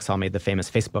that, that's when Excel made the famous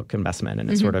Facebook investment.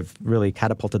 And it sort of really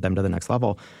catapulted them to the next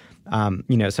level.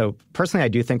 So personally, I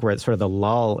do think we're at sort of the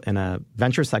lull in a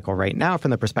venture cycle right now from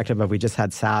the perspective of we just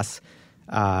had SaaS,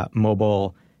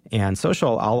 mobile, and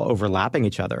social all overlapping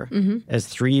each other as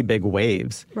three big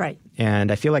waves. Right. And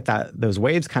I feel like those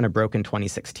waves kind of broke in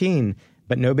 2016,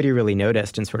 but nobody really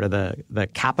noticed, and sort of the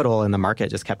capital in the market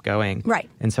just kept going. Right.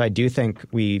 And so I do think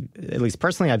at least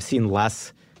personally, I've seen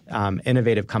less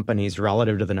innovative companies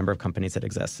relative to the number of companies that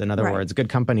exist. In other words, good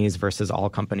companies versus all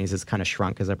companies has kind of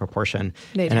shrunk as a proportion.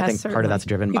 And I think part of that's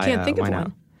driven by you can't think of why one.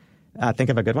 not? Think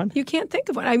of a good one? You can't think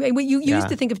of one. You used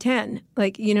to think of 10.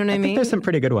 Like, you know what I mean? I think there's some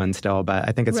pretty good ones still, but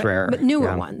I think it's rare. But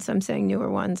newer ones. I'm saying newer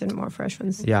ones and more fresh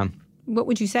ones. Yeah. What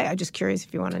would you say? I'm just curious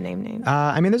if you want to name names.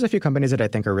 There's a few companies that I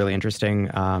think are really interesting.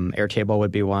 Airtable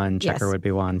would be one. Checker would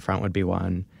be one. Front would be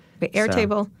one. But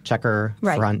Airtable. So, Checker,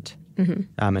 Front.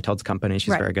 Matild's company.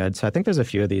 She's very good. So I think there's a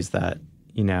few of these that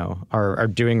are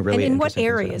doing really interesting. And in what interesting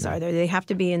areas are there? Do they have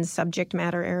to be in subject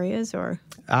matter areas or?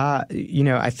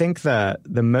 I think the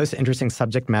most interesting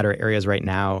subject matter areas right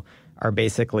now are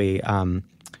basically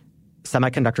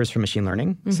semiconductors for machine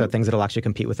learning. So things that will actually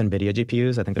compete with NVIDIA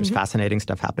GPUs. I think there's fascinating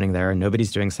stuff happening there. And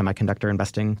nobody's doing semiconductor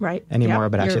investing anymore.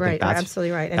 But I actually think that's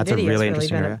absolutely right. That's NVIDIA's a really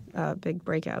interesting been area. A big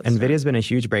breakout. NVIDIA's been a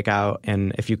huge breakout.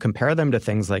 And if you compare them to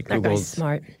things like that Google's... guy's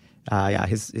smart.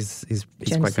 He's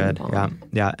quite good.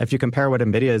 Yeah. If you compare what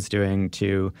NVIDIA is doing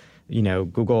to,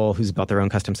 Google, who's built their own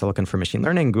custom silicon for machine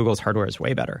learning, Google's hardware is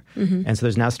way better. And so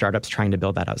there's now startups trying to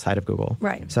build that outside of Google.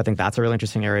 Right. So I think that's a really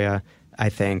interesting area. I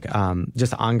think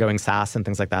just ongoing SaaS and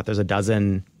things like that. There's a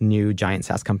dozen new giant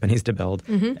SaaS companies to build.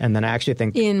 And then I actually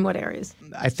think... In what areas?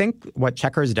 I think what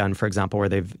Checker's done, for example, where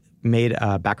they've made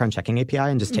a background checking API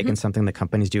and just taken something that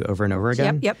companies do over and over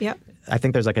again. Yep. I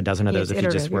think there's like a dozen of those if you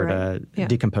just were to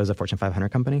decompose a Fortune 500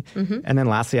 company. And then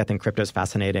lastly, I think crypto is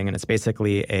fascinating. And it's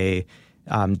basically a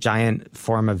giant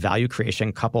form of value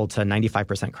creation coupled to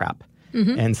 95% crap.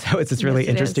 And so it's this really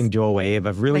interesting dual wave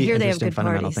of really interesting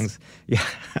fundamental things.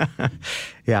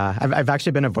 Yeah. I've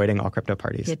actually been avoiding all crypto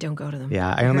parties. Yeah, don't go to them.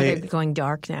 Yeah, they're going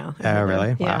dark now. Oh,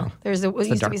 really? Yeah. Wow. There used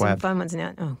to be some web. fun ones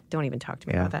now. Oh, don't even talk to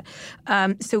me about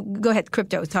that. So go ahead,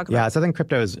 crypto. Talk about it. Yeah, so I think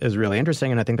crypto is really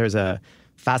interesting, and I think there's a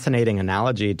fascinating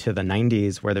analogy to the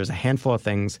 90s where there's a handful of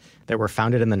things that were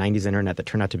founded in the 90s internet that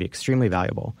turned out to be extremely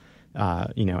valuable.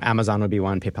 Amazon would be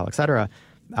one, PayPal, et cetera.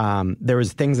 There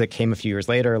was things that came a few years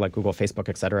later, like Google, Facebook,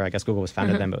 et cetera. I guess Google was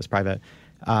founded then, but it was private.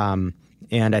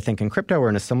 And I think in crypto, we're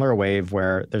in a similar wave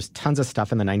where there's tons of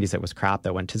stuff in the 90s that was crap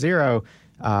that went to zero.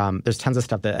 There's tons of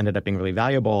stuff that ended up being really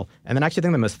valuable. And then actually I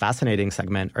think the most fascinating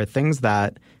segment are things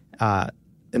that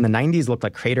in the 90s looked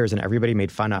like craters and everybody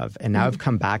made fun of, and now have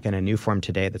come back in a new form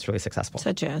today that's really successful.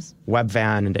 Such as?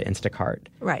 Webvan into Instacart.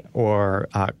 Right. Or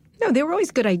No, they were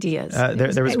always good ideas.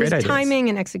 There was great ideas. Timing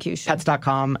and execution.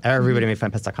 Pets.com, everybody made fun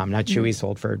of Pets.com. Now Chewy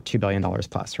sold for $2 billion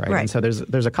plus, right? And so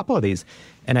there's a couple of these.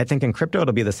 And I think in crypto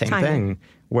it'll be the same thing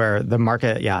where the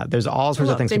market, there's all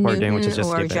sorts of things people are doing, which is just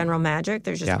stupid. Or General Magic,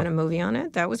 there's just been a movie on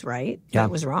it. That was right. That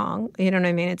was wrong. You know what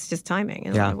I mean? It's just timing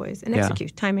in a lot of ways. And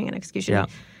execution, timing and execution. Yeah.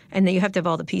 And then you have to have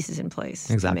all the pieces in place.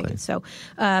 Exactly. To make it. So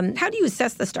how do you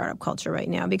assess the startup culture right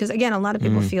now? Because, again, a lot of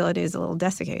people feel it is a little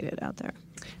desiccated out there.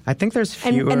 I think there's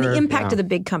fewer... And the impact of the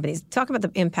big companies. Talk about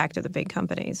the impact of the big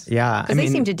companies. Yeah. Because they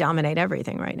seem to dominate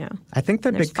everything right now. I think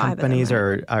the big companies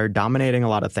are dominating a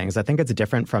lot of things. I think it's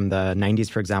different from the 90s,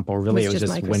 for example. Really, it was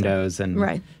just Windows and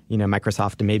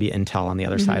Microsoft and maybe Intel on the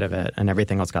other side of it, and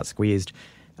everything else got squeezed.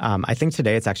 I think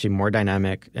today it's actually more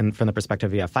dynamic, and from the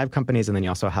perspective you have 5 companies, and then you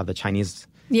also have the Chinese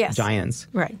giants,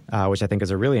 which I think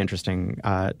is a really interesting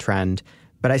trend.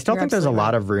 But I still think there's a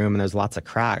lot of room and there's lots of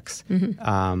cracks.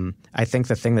 I think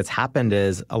the thing that's happened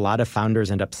is a lot of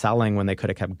founders end up selling when they could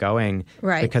have kept going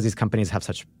because these companies have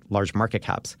such large market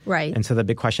caps. And so the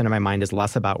big question in my mind is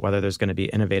less about whether there's going to be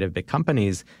innovative big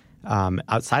companies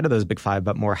outside of those big 5,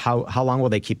 but more how long will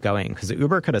they keep going? Because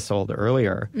Uber could have sold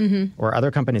earlier, or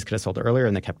other companies could have sold earlier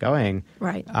and they kept going.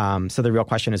 So the real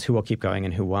question is who will keep going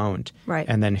and who won't,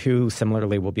 and then who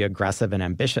similarly will be aggressive and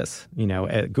ambitious. You know,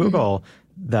 at Google,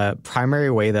 the primary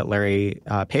way that Larry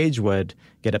Page would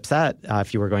get upset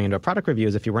if you were going into a product review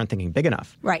is if you weren't thinking big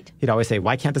enough. He'd always say,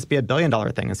 why can't this be $1 billion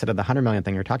thing instead of the $100 million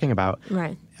thing you're talking about?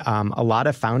 A lot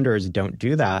of founders don't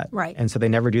do that. And so they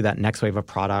never do that next wave of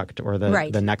product or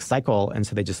the next cycle. And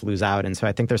so they just lose out. And so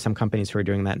I think there's some companies who are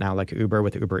doing that now, like Uber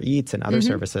with Uber Eats and other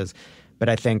services. But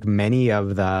I think many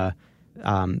of the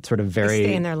sort of very... They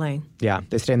stay in their lane. Yeah,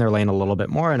 they stay in their lane a little bit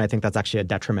more. And I think that's actually a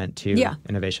detriment to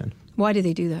innovation. Why do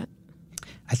they do that?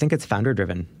 I think it's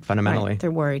founder-driven, fundamentally. They're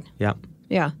worried.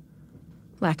 Yeah.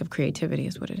 Lack of creativity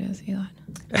is what it is, Elad.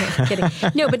 No,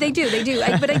 kidding. No, but they do.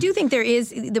 But I do think there is,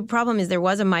 the problem is there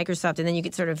was a Microsoft and then you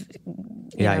could sort of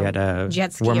you had a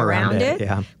jet ski around it.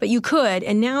 But you could,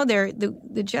 and now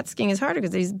the jet skiing is harder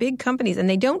because these big companies, and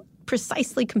they don't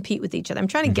precisely compete with each other. I'm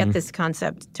trying to get this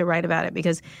concept to write about it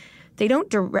because they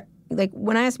don't like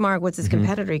when I asked Mark what's his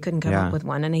competitor, he couldn't come up with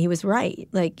one, and he was right.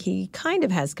 Like he kind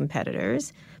of has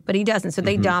competitors, but he doesn't. So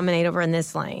they dominate over in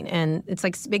this lane, and it's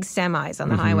like big semis on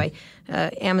the highway.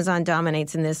 Amazon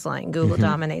dominates in this lane, Google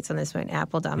dominates on this lane,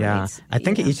 Apple dominates. I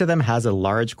think each of them has a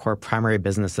large core primary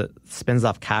business that spins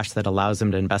off cash that allows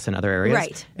them to invest in other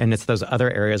areas, and it's those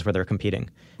other areas where they're competing.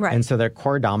 And so their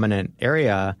core dominant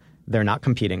area, they're not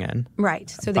competing in.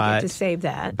 So they get to save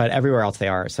that. But everywhere else they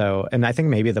are. So, and I think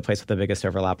maybe the place with the biggest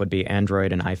overlap would be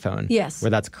Android and iPhone.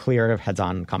 Where that's clear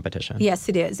heads-on competition. Yes,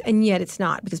 it is. And yet it's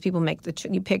not because people make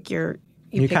you pick your...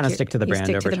 You kind of stick to the brand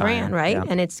over time. Stick to the brand, right? Yeah.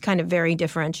 And it's kind of very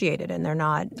differentiated and they're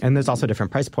not... And there's also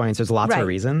different price points. There's lots of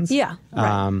reasons.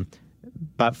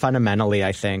 But fundamentally,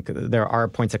 I think there are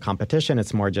points of competition.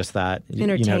 It's more just that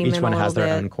each one has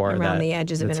their own core around the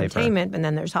edges of entertainment, and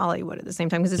then there's Hollywood at the same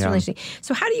time because it's really interesting.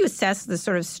 So, how do you assess the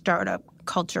sort of startup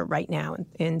culture right now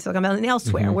in Silicon Valley and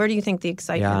elsewhere? Where do you think the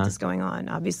excitement is going on?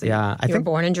 Obviously, you were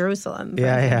born in Jerusalem.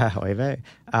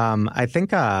 I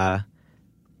think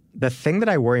the thing that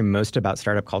I worry most about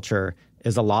startup culture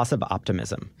is a loss of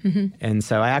optimism. And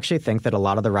so I actually think that a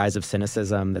lot of the rise of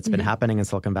cynicism that's been happening in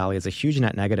Silicon Valley is a huge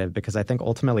net negative because I think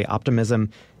ultimately optimism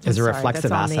is a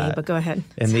reflexive asset. Me, but go ahead.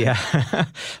 In the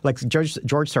like George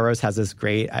Soros has this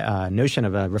great notion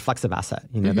of a reflexive asset.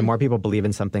 You know, the more people believe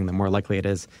in something, the more likely it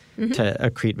is to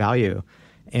accrete value.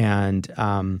 And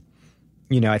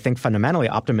I think fundamentally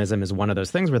optimism is one of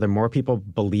those things where the more people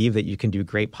believe that you can do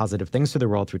great positive things to the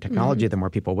world through technology, the more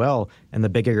people will. And the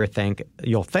bigger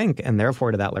you'll think, and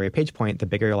therefore to that Larry Page point, the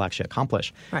bigger you'll actually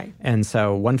accomplish. And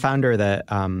so one founder that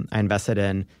I invested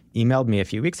in emailed me a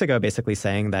few weeks ago basically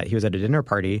saying that he was at a dinner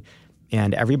party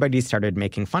and everybody started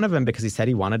making fun of him because he said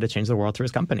he wanted to change the world through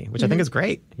his company, which I think is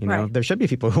great. You know, there should be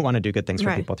people who want to do good things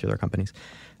for people through their companies.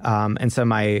 And so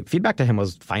my feedback to him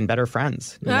was find better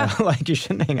friends. You know? Like you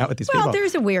shouldn't hang out with these people. Well,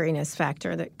 there's a weariness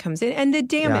factor that comes in and the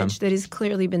damage that has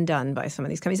clearly been done by some of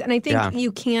these companies. And I think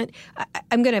you can't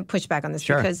 – I'm going to push back on this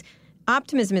because –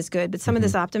 optimism is good, but some of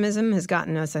this optimism has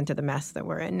gotten us into the mess that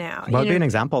we're in now. What would be an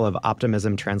example of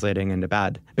optimism translating into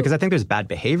bad? Because I think there's bad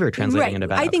behavior translating into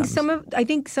bad outcomes. I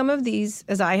think some of these,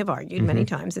 as I have argued many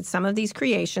times, that some of these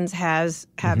creations have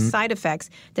side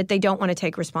effects that they don't want to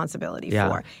take responsibility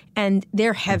for, and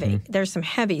they're heavy. There's some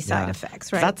heavy side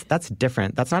effects, right? That's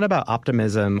different. That's not about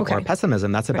optimism or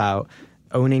pessimism. That's about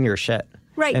owning your shit.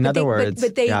 Right. In other words,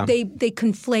 but they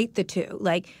conflate the two.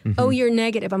 Like, oh, you're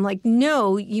negative. I'm like,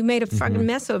 no, you made a fucking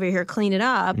mess over here. Clean it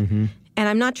up. And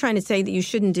I'm not trying to say that you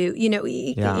shouldn't do,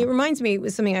 it reminds me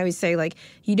of something I always say, like,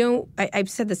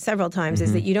 I've said this several times,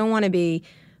 is that you don't want to be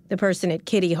the person at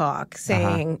Kitty Hawk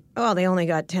saying, oh, they only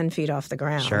got 10 feet off the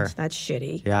ground. Sure. That's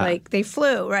shitty. Yeah. Like, they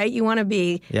flew, right? You want to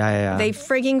be, they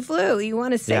frigging flew. You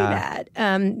want to say that.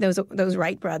 Those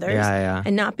Wright brothers.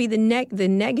 And not be the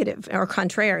negative, or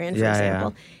contrarian, for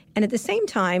example. And at the same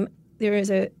time, there is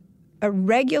a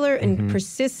regular and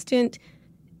persistent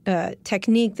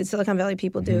technique that Silicon Valley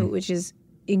people do, which is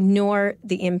ignore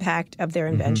the impact of their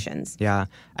inventions. Yeah.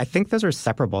 I think those are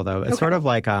separable, though. It's sort of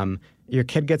like your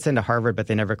kid gets into Harvard, but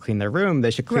they never clean their room.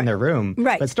 They should clean their room.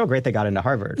 Right. But it's still great they got into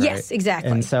Harvard, right? Yes,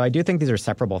 exactly. And so I do think these are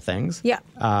separable things. Yeah.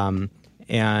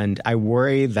 And I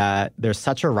worry that there's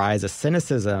such a rise of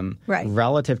cynicism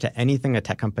relative to anything a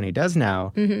tech company does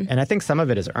now. And I think some of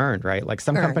it is earned, right? Like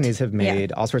some companies have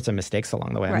made all sorts of mistakes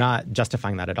along the way. I'm not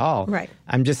justifying that at all.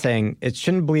 I'm just saying it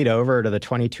shouldn't bleed over to the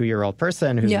 22-year-old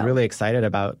person who's really excited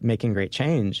about making great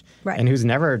change and who's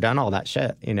never done all that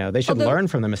shit. They should learn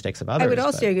from the mistakes of others. I would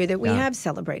also argue that we have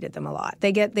celebrated them a lot.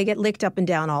 They get licked up and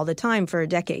down all the time for a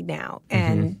decade now.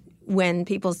 And when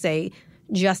people say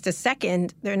just a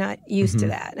second, they're not used to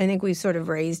that. I think we've sort of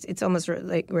raised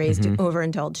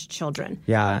overindulged children.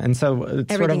 Yeah, and so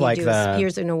it's everything sort of like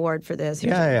here's an award for this.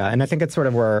 And I think it's sort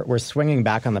of we're swinging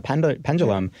back on the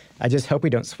pendulum. I just hope we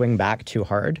don't swing back too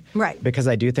hard. Right. Because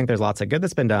I do think there's lots of good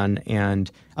that's been done. And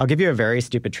I'll give you a very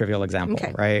stupid, trivial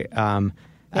example, right?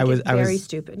 I was very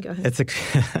stupid. Go ahead. It's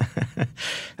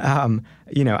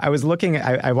I was looking.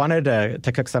 I wanted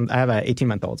to cook some. I have an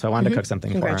 18-month-old, so I wanted to cook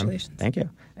something for him. Congratulations. Thank you.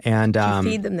 And if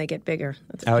you feed them, they get bigger.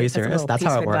 Are you serious? That's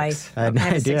how it works. I had no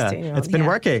idea. It's been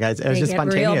working. It was just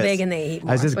spontaneous. Real big and they eat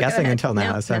more. I was just guessing until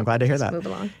now, so I'm glad to hear that. Move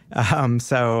along.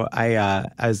 So I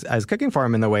was cooking for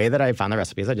him in the way that I found the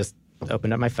recipes. I just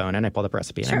opened up my phone and I pulled up a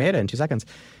recipe and I made it in 2 seconds.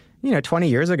 20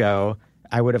 years ago,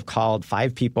 I would have called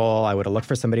 5 people. I would have looked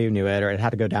for somebody who knew it, or I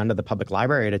had to go down to the public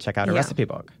library to check out a recipe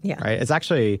book. Right? It's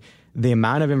actually the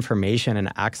amount of information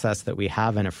and access that we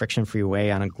have in a friction-free way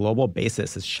on a global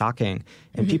basis is shocking,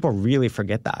 and people really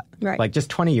forget that. Right. Like just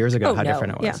 20 years ago, how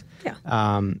different it was.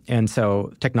 And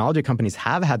so technology companies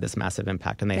have had this massive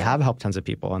impact, and they have helped tons of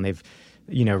people, and they've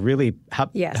really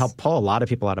helped pull a lot of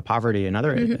people out of poverty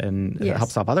and help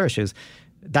solve other issues.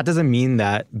 That doesn't mean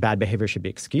that bad behavior should be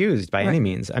excused by any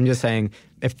means. I'm just saying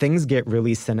if things get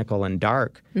really cynical and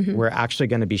dark, we're actually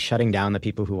going to be shutting down the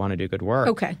people who want to do good work.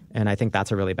 Okay. And I think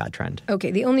that's a really bad trend. Okay.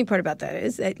 The only part about that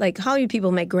is that, like, Hollywood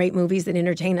people make great movies that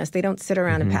entertain us. They don't sit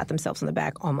around and pat themselves on the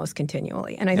back almost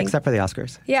continually. And I think, except for the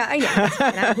Oscars. Yeah, I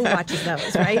know. Who watches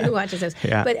those, right? Who watches those?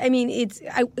 Yeah. But I mean,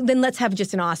 then let's have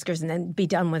just an Oscars and then be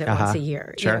done with it once a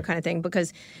year, kind of thing.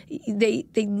 Because they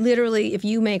literally, if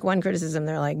you make one criticism,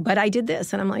 they're like, but I did this.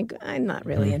 And I'm like, I'm not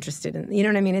really interested in, you know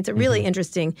what I mean? It's a really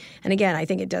interesting, and again, I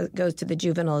think it goes to the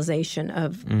juvenilization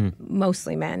of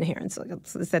mostly men here. And so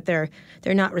it's that they're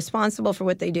not responsible for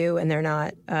what they do, and they're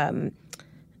not,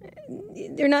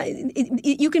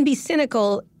 you can be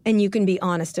cynical and you can be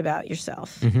honest about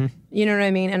yourself. You know what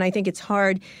I mean? And I think it's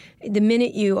hard. The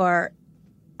minute you are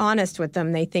honest with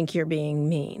them, they think you're being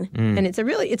mean. And it's a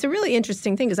really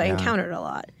interesting thing because I encounter it a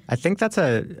lot. I think that's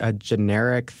a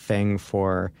generic thing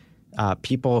for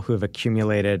people who have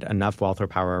accumulated enough wealth or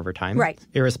power over time,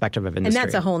 irrespective of industry. And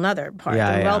that's a whole other part.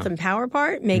 The wealth and power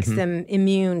part makes them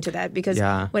immune to that because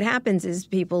what happens is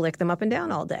people lick them up and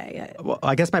down all day. Well,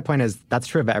 I guess my point is that's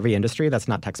true of every industry. That's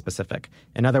not tech specific.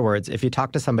 In other words, if you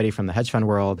talk to somebody from the hedge fund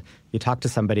world, you talk to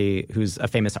somebody who's a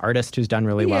famous artist who's done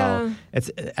really well.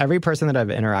 It's every person that I've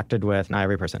interacted with, not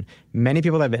every person, many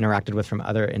people that I've interacted with from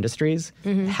other industries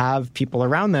have people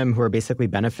around them who are basically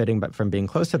benefiting but from being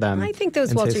close to them. I think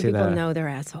those Wall Street people know they're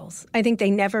assholes. I think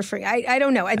they never forget. I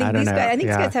don't know. I think these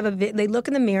guys have they look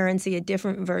in the mirror and see a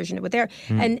different version of what they're.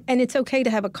 And it's okay to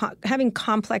have having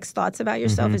complex thoughts about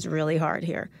yourself is really hard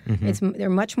here. They're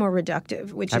much more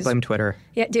reductive. I blame Twitter.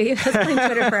 Yeah, do you? I blame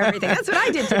Twitter for everything. That's what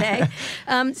I did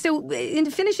today. So in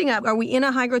finishing up, are we in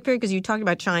a high growth period? Because you talked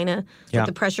about China,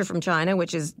 the pressure from China,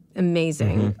 which is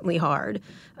amazingly hard,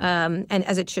 and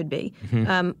as it should be.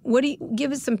 What do you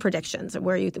give us some predictions of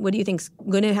what do you think's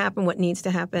going to happen? What needs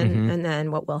to happen? And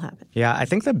then what will happen? Yeah, I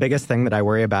think the biggest thing that I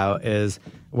worry about is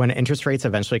when interest rates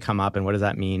eventually come up, and what does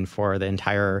that mean for the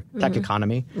entire tech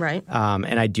economy? Right.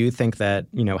 And I do think that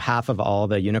half of all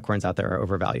the unicorns out there are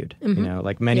overvalued.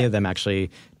 Like many of them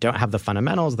actually don't have the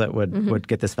fundamentals that would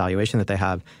get this valuation that they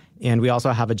have. And we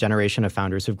also have a generation of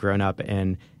founders who've grown up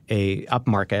in a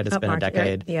upmarket, it's been a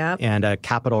decade, and a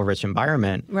capital-rich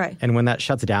environment. Right. And when that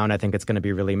shuts down, I think it's going to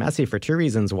be really messy for two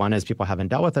reasons. One is people haven't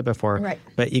dealt with it before,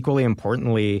 but equally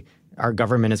importantly, our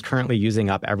government is currently using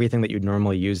up everything that you'd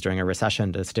normally use during a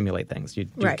recession to stimulate things.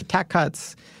 You'd do tax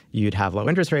cuts, you'd have low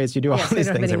interest rates, you do all these things.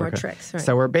 They don't have any more tricks. Right.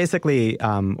 So we're basically,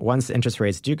 once interest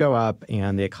rates do go up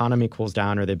and the economy cools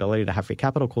down or the ability to have free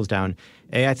capital cools down,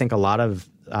 I think a lot of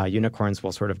unicorns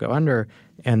will sort of go under.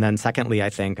 And then secondly, I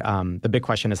think the big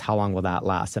question is how long will that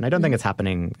last? And I don't think it's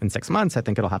happening in 6 months. I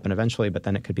think it'll happen eventually, but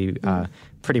then it could be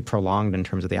pretty prolonged in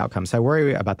terms of the outcome. So I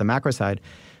worry about the macro side.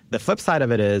 The flip side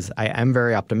of it is I am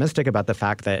very optimistic about the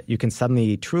fact that you can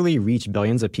suddenly truly reach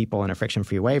billions of people in a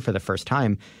friction-free way for the first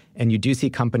time. And you do see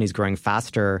companies growing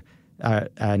faster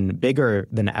and bigger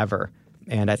than ever.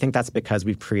 And I think that's because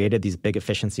we've created these big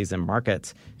efficiencies in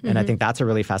markets. And I think that's a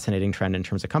really fascinating trend in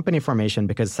terms of company formation,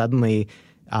 because suddenly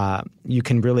you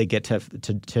can really get to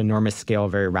enormous scale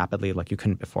very rapidly like you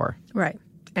couldn't before. Right.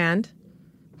 And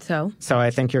so? So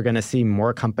I think you're going to see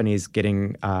more companies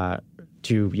getting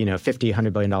to $50,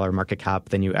 $100 billion market cap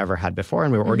than you ever had before.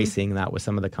 And we're already seeing that with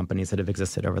some of the companies that have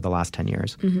existed over the last 10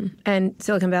 years. And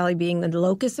Silicon Valley being the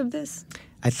locus of this?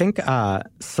 I think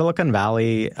Silicon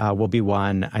Valley will be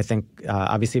one. I think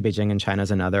obviously Beijing and China is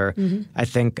another. I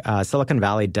think Silicon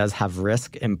Valley does have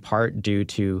risk in part due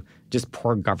to just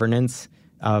poor governance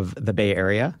of the Bay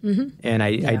Area. And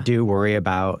I do worry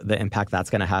about the impact that's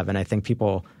going to have. And I think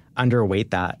people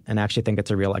underweight that and actually think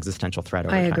it's a real existential threat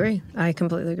over time. I agree. I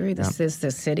completely agree.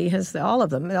 This city has all of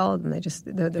them. They just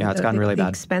it's gotten really bad. The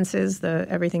expenses,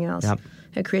 everything else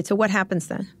it creates. So what happens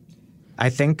then? I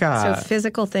think so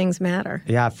physical things matter.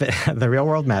 Yeah, the real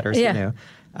world matters.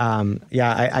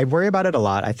 I worry about it a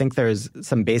lot. I think there's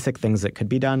some basic things that could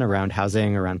be done around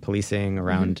housing, around policing,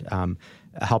 around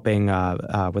helping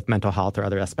with mental health or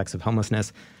other aspects of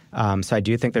homelessness. So I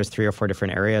do think there's 3 or 4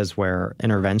 different areas where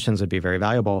interventions would be very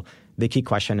valuable. The key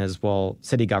question is, will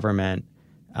city government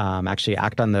actually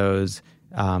act on those?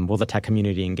 Will the tech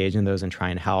community engage in those and try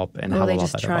and help? And how will they all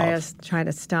just that evolve? try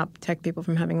to stop tech people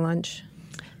from having lunch?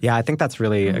 Yeah, I think that's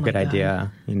really a good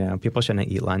idea. People shouldn't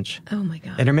eat lunch. Oh my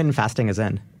God. Intermittent fasting is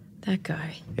in. That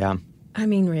guy. Yeah. I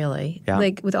mean, really? Yeah.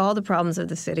 Like, with all the problems of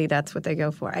the city, that's what they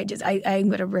go for. I'm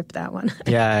going to rip that one.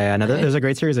 No, there's a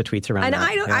great series of tweets around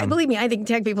that. I believe me, I think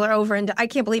tech people are over, and I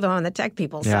can't believe I'm on the tech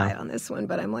people side on this one,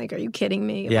 but I'm like, are you kidding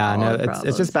me?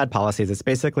 It's just bad policies. It's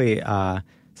basically San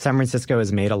Francisco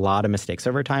has made a lot of mistakes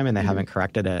over time, and they haven't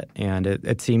corrected it. And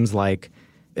it seems like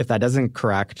if that doesn't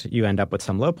correct, you end up with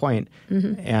some low point,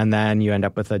 and then you end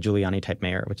up with a Giuliani-type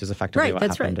mayor, which is effectively what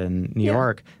happened in New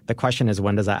York. The question is,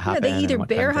 when does that happen? They either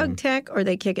bear hug tech or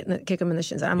they kick them in the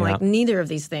shins. I'm like, neither of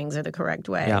these things are the correct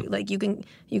way. Yeah. Like, you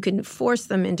can force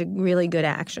them into really good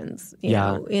actions, you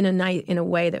know, in a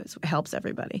way that helps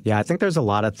everybody. Yeah, I think there's a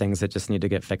lot of things that just need to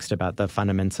get fixed about the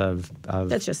fundamentals of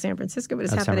that's just San Francisco, but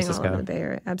it's happening all over the Bay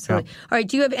Area. Absolutely. Yeah. All right,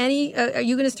 do you have any? Are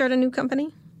you going to start a new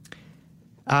company?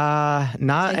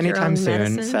 Not anytime soon.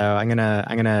 Medicine? So I'm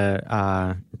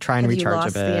gonna try and recharge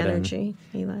a bit. Have you lost the energy,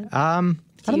 Elad?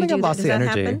 I don't think I've lost the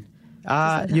energy.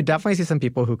 You definitely see some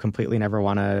people who completely never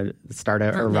want to start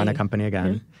or run a company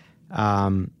again.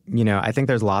 Yeah. I think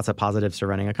there's lots of positives to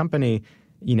running a company.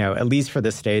 At least for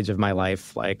this stage of my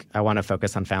life, like, I want to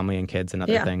focus on family and kids and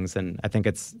other things, and I think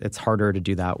it's harder to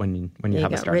do do that when you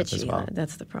have a startup as well.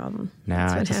 That's the problem.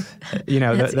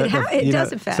 It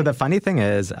does affect. So the funny thing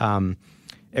is,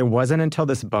 it wasn't until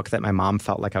this book that my mom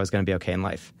felt like I was going to be okay in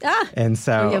life. And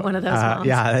so you have one of those moms.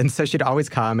 Yeah, and so she'd always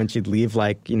come and she'd leave the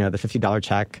 $50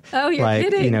 check. Oh, you're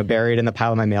kidding. Buried in the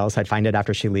pile of my mail, so I'd find it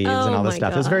after she leaves and all this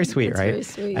stuff. God. It was very sweet, right? Very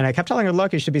sweet. And I kept telling her,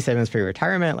 look, you should be saving this for your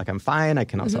retirement. Like, I'm fine. I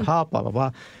can also help, blah, blah,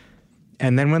 blah.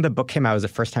 And then when the book came out, it was the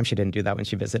first time she didn't do that when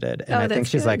she visited. And I think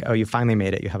she's like, oh, you finally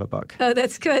made it. You have a book. Oh,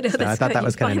 that's good. So I thought that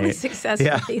was kind of neat. Successful.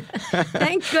 Yeah.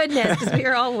 Thank goodness, because we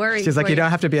were all worried. She's like, you don't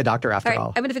have to be a doctor after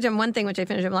all. I'm going to finish on one thing, which I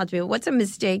finished up a lot of people. What's a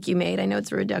mistake you made? I know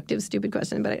it's a reductive, stupid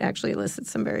question, but it actually elicits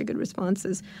some very good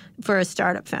responses for a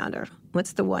startup founder.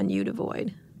 What's the one you'd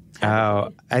avoid?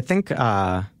 Oh, I think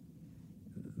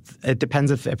it depends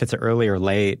if it's early or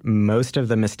late. Most of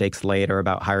the mistakes late are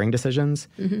about hiring decisions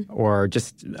or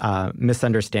just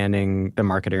misunderstanding the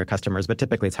market or your customers, but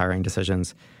typically it's hiring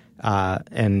decisions.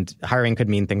 And hiring could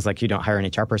mean things like you don't hire an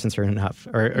HR person soon enough,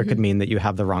 or it could mean that you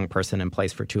have the wrong person in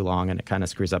place for too long and it kind of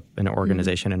screws up an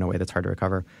organization in a way that's hard to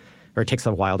recover, or it takes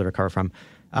a while to recover from.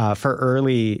 For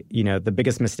early, the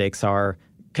biggest mistakes are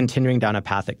continuing down a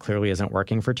path that clearly isn't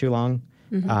working for too long,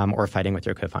 or fighting with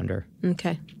your co-founder.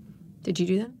 Okay. Did you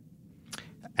do that?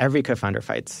 every co-founder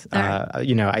fights.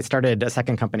 I started a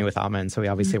second company with Alma, and so we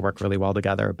obviously work really well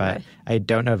together, but I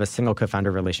don't know of a single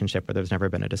co-founder relationship where there's never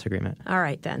been a disagreement. All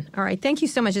right, then. All right. Thank you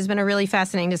so much. It's been a really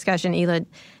fascinating discussion, Elad,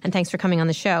 and thanks for coming on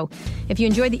the show. If you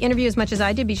enjoyed the interview as much as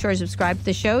I did, be sure to subscribe to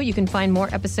the show. You can find more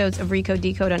episodes of Recode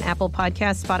Decode on Apple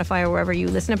Podcasts, Spotify, or wherever you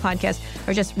listen to podcasts,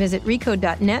 or just visit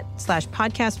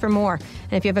recode.net/podcast for more.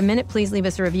 And if you have a minute, please leave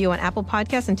us a review on Apple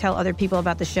Podcasts and tell other people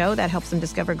about the show. That helps them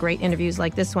discover great interviews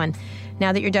like this one.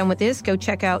 Now that you're done with this, go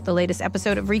check out the latest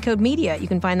episode of Recode Media. You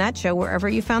can find that show wherever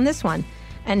you found this one.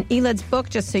 And Elad's book,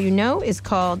 just so you know, is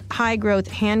called High Growth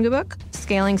Handbook,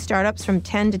 Scaling Startups from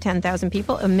 10 to 10,000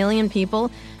 People. 1 million people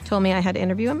told me I had to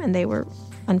interview him, and they were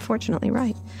unfortunately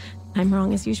right. I'm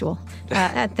wrong as usual.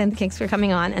 Thanks for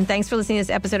coming on, and thanks for listening to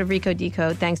this episode of Recode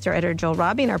Decode. Thanks to our editor, Joel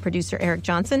Robbie, and our producer, Eric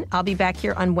Johnson. I'll be back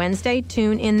here on Wednesday.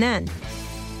 Tune in then.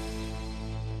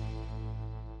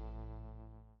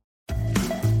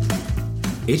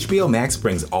 HBO Max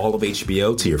brings all of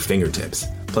HBO to your fingertips,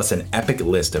 plus an epic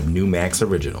list of new Max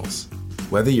originals.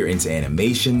 Whether you're into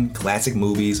animation, classic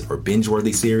movies, or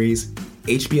binge-worthy series,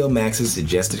 HBO Max's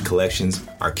suggested collections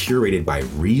are curated by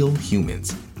real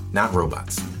humans, not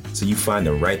robots, so you find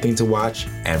the right thing to watch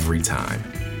every time.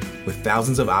 With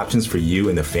thousands of options for you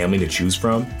and the family to choose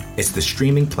from, it's the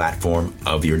streaming platform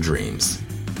of your dreams.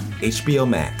 HBO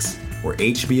Max, where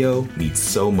HBO meets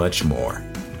so much more.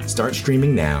 Start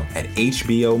streaming now at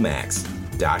hbomax.com.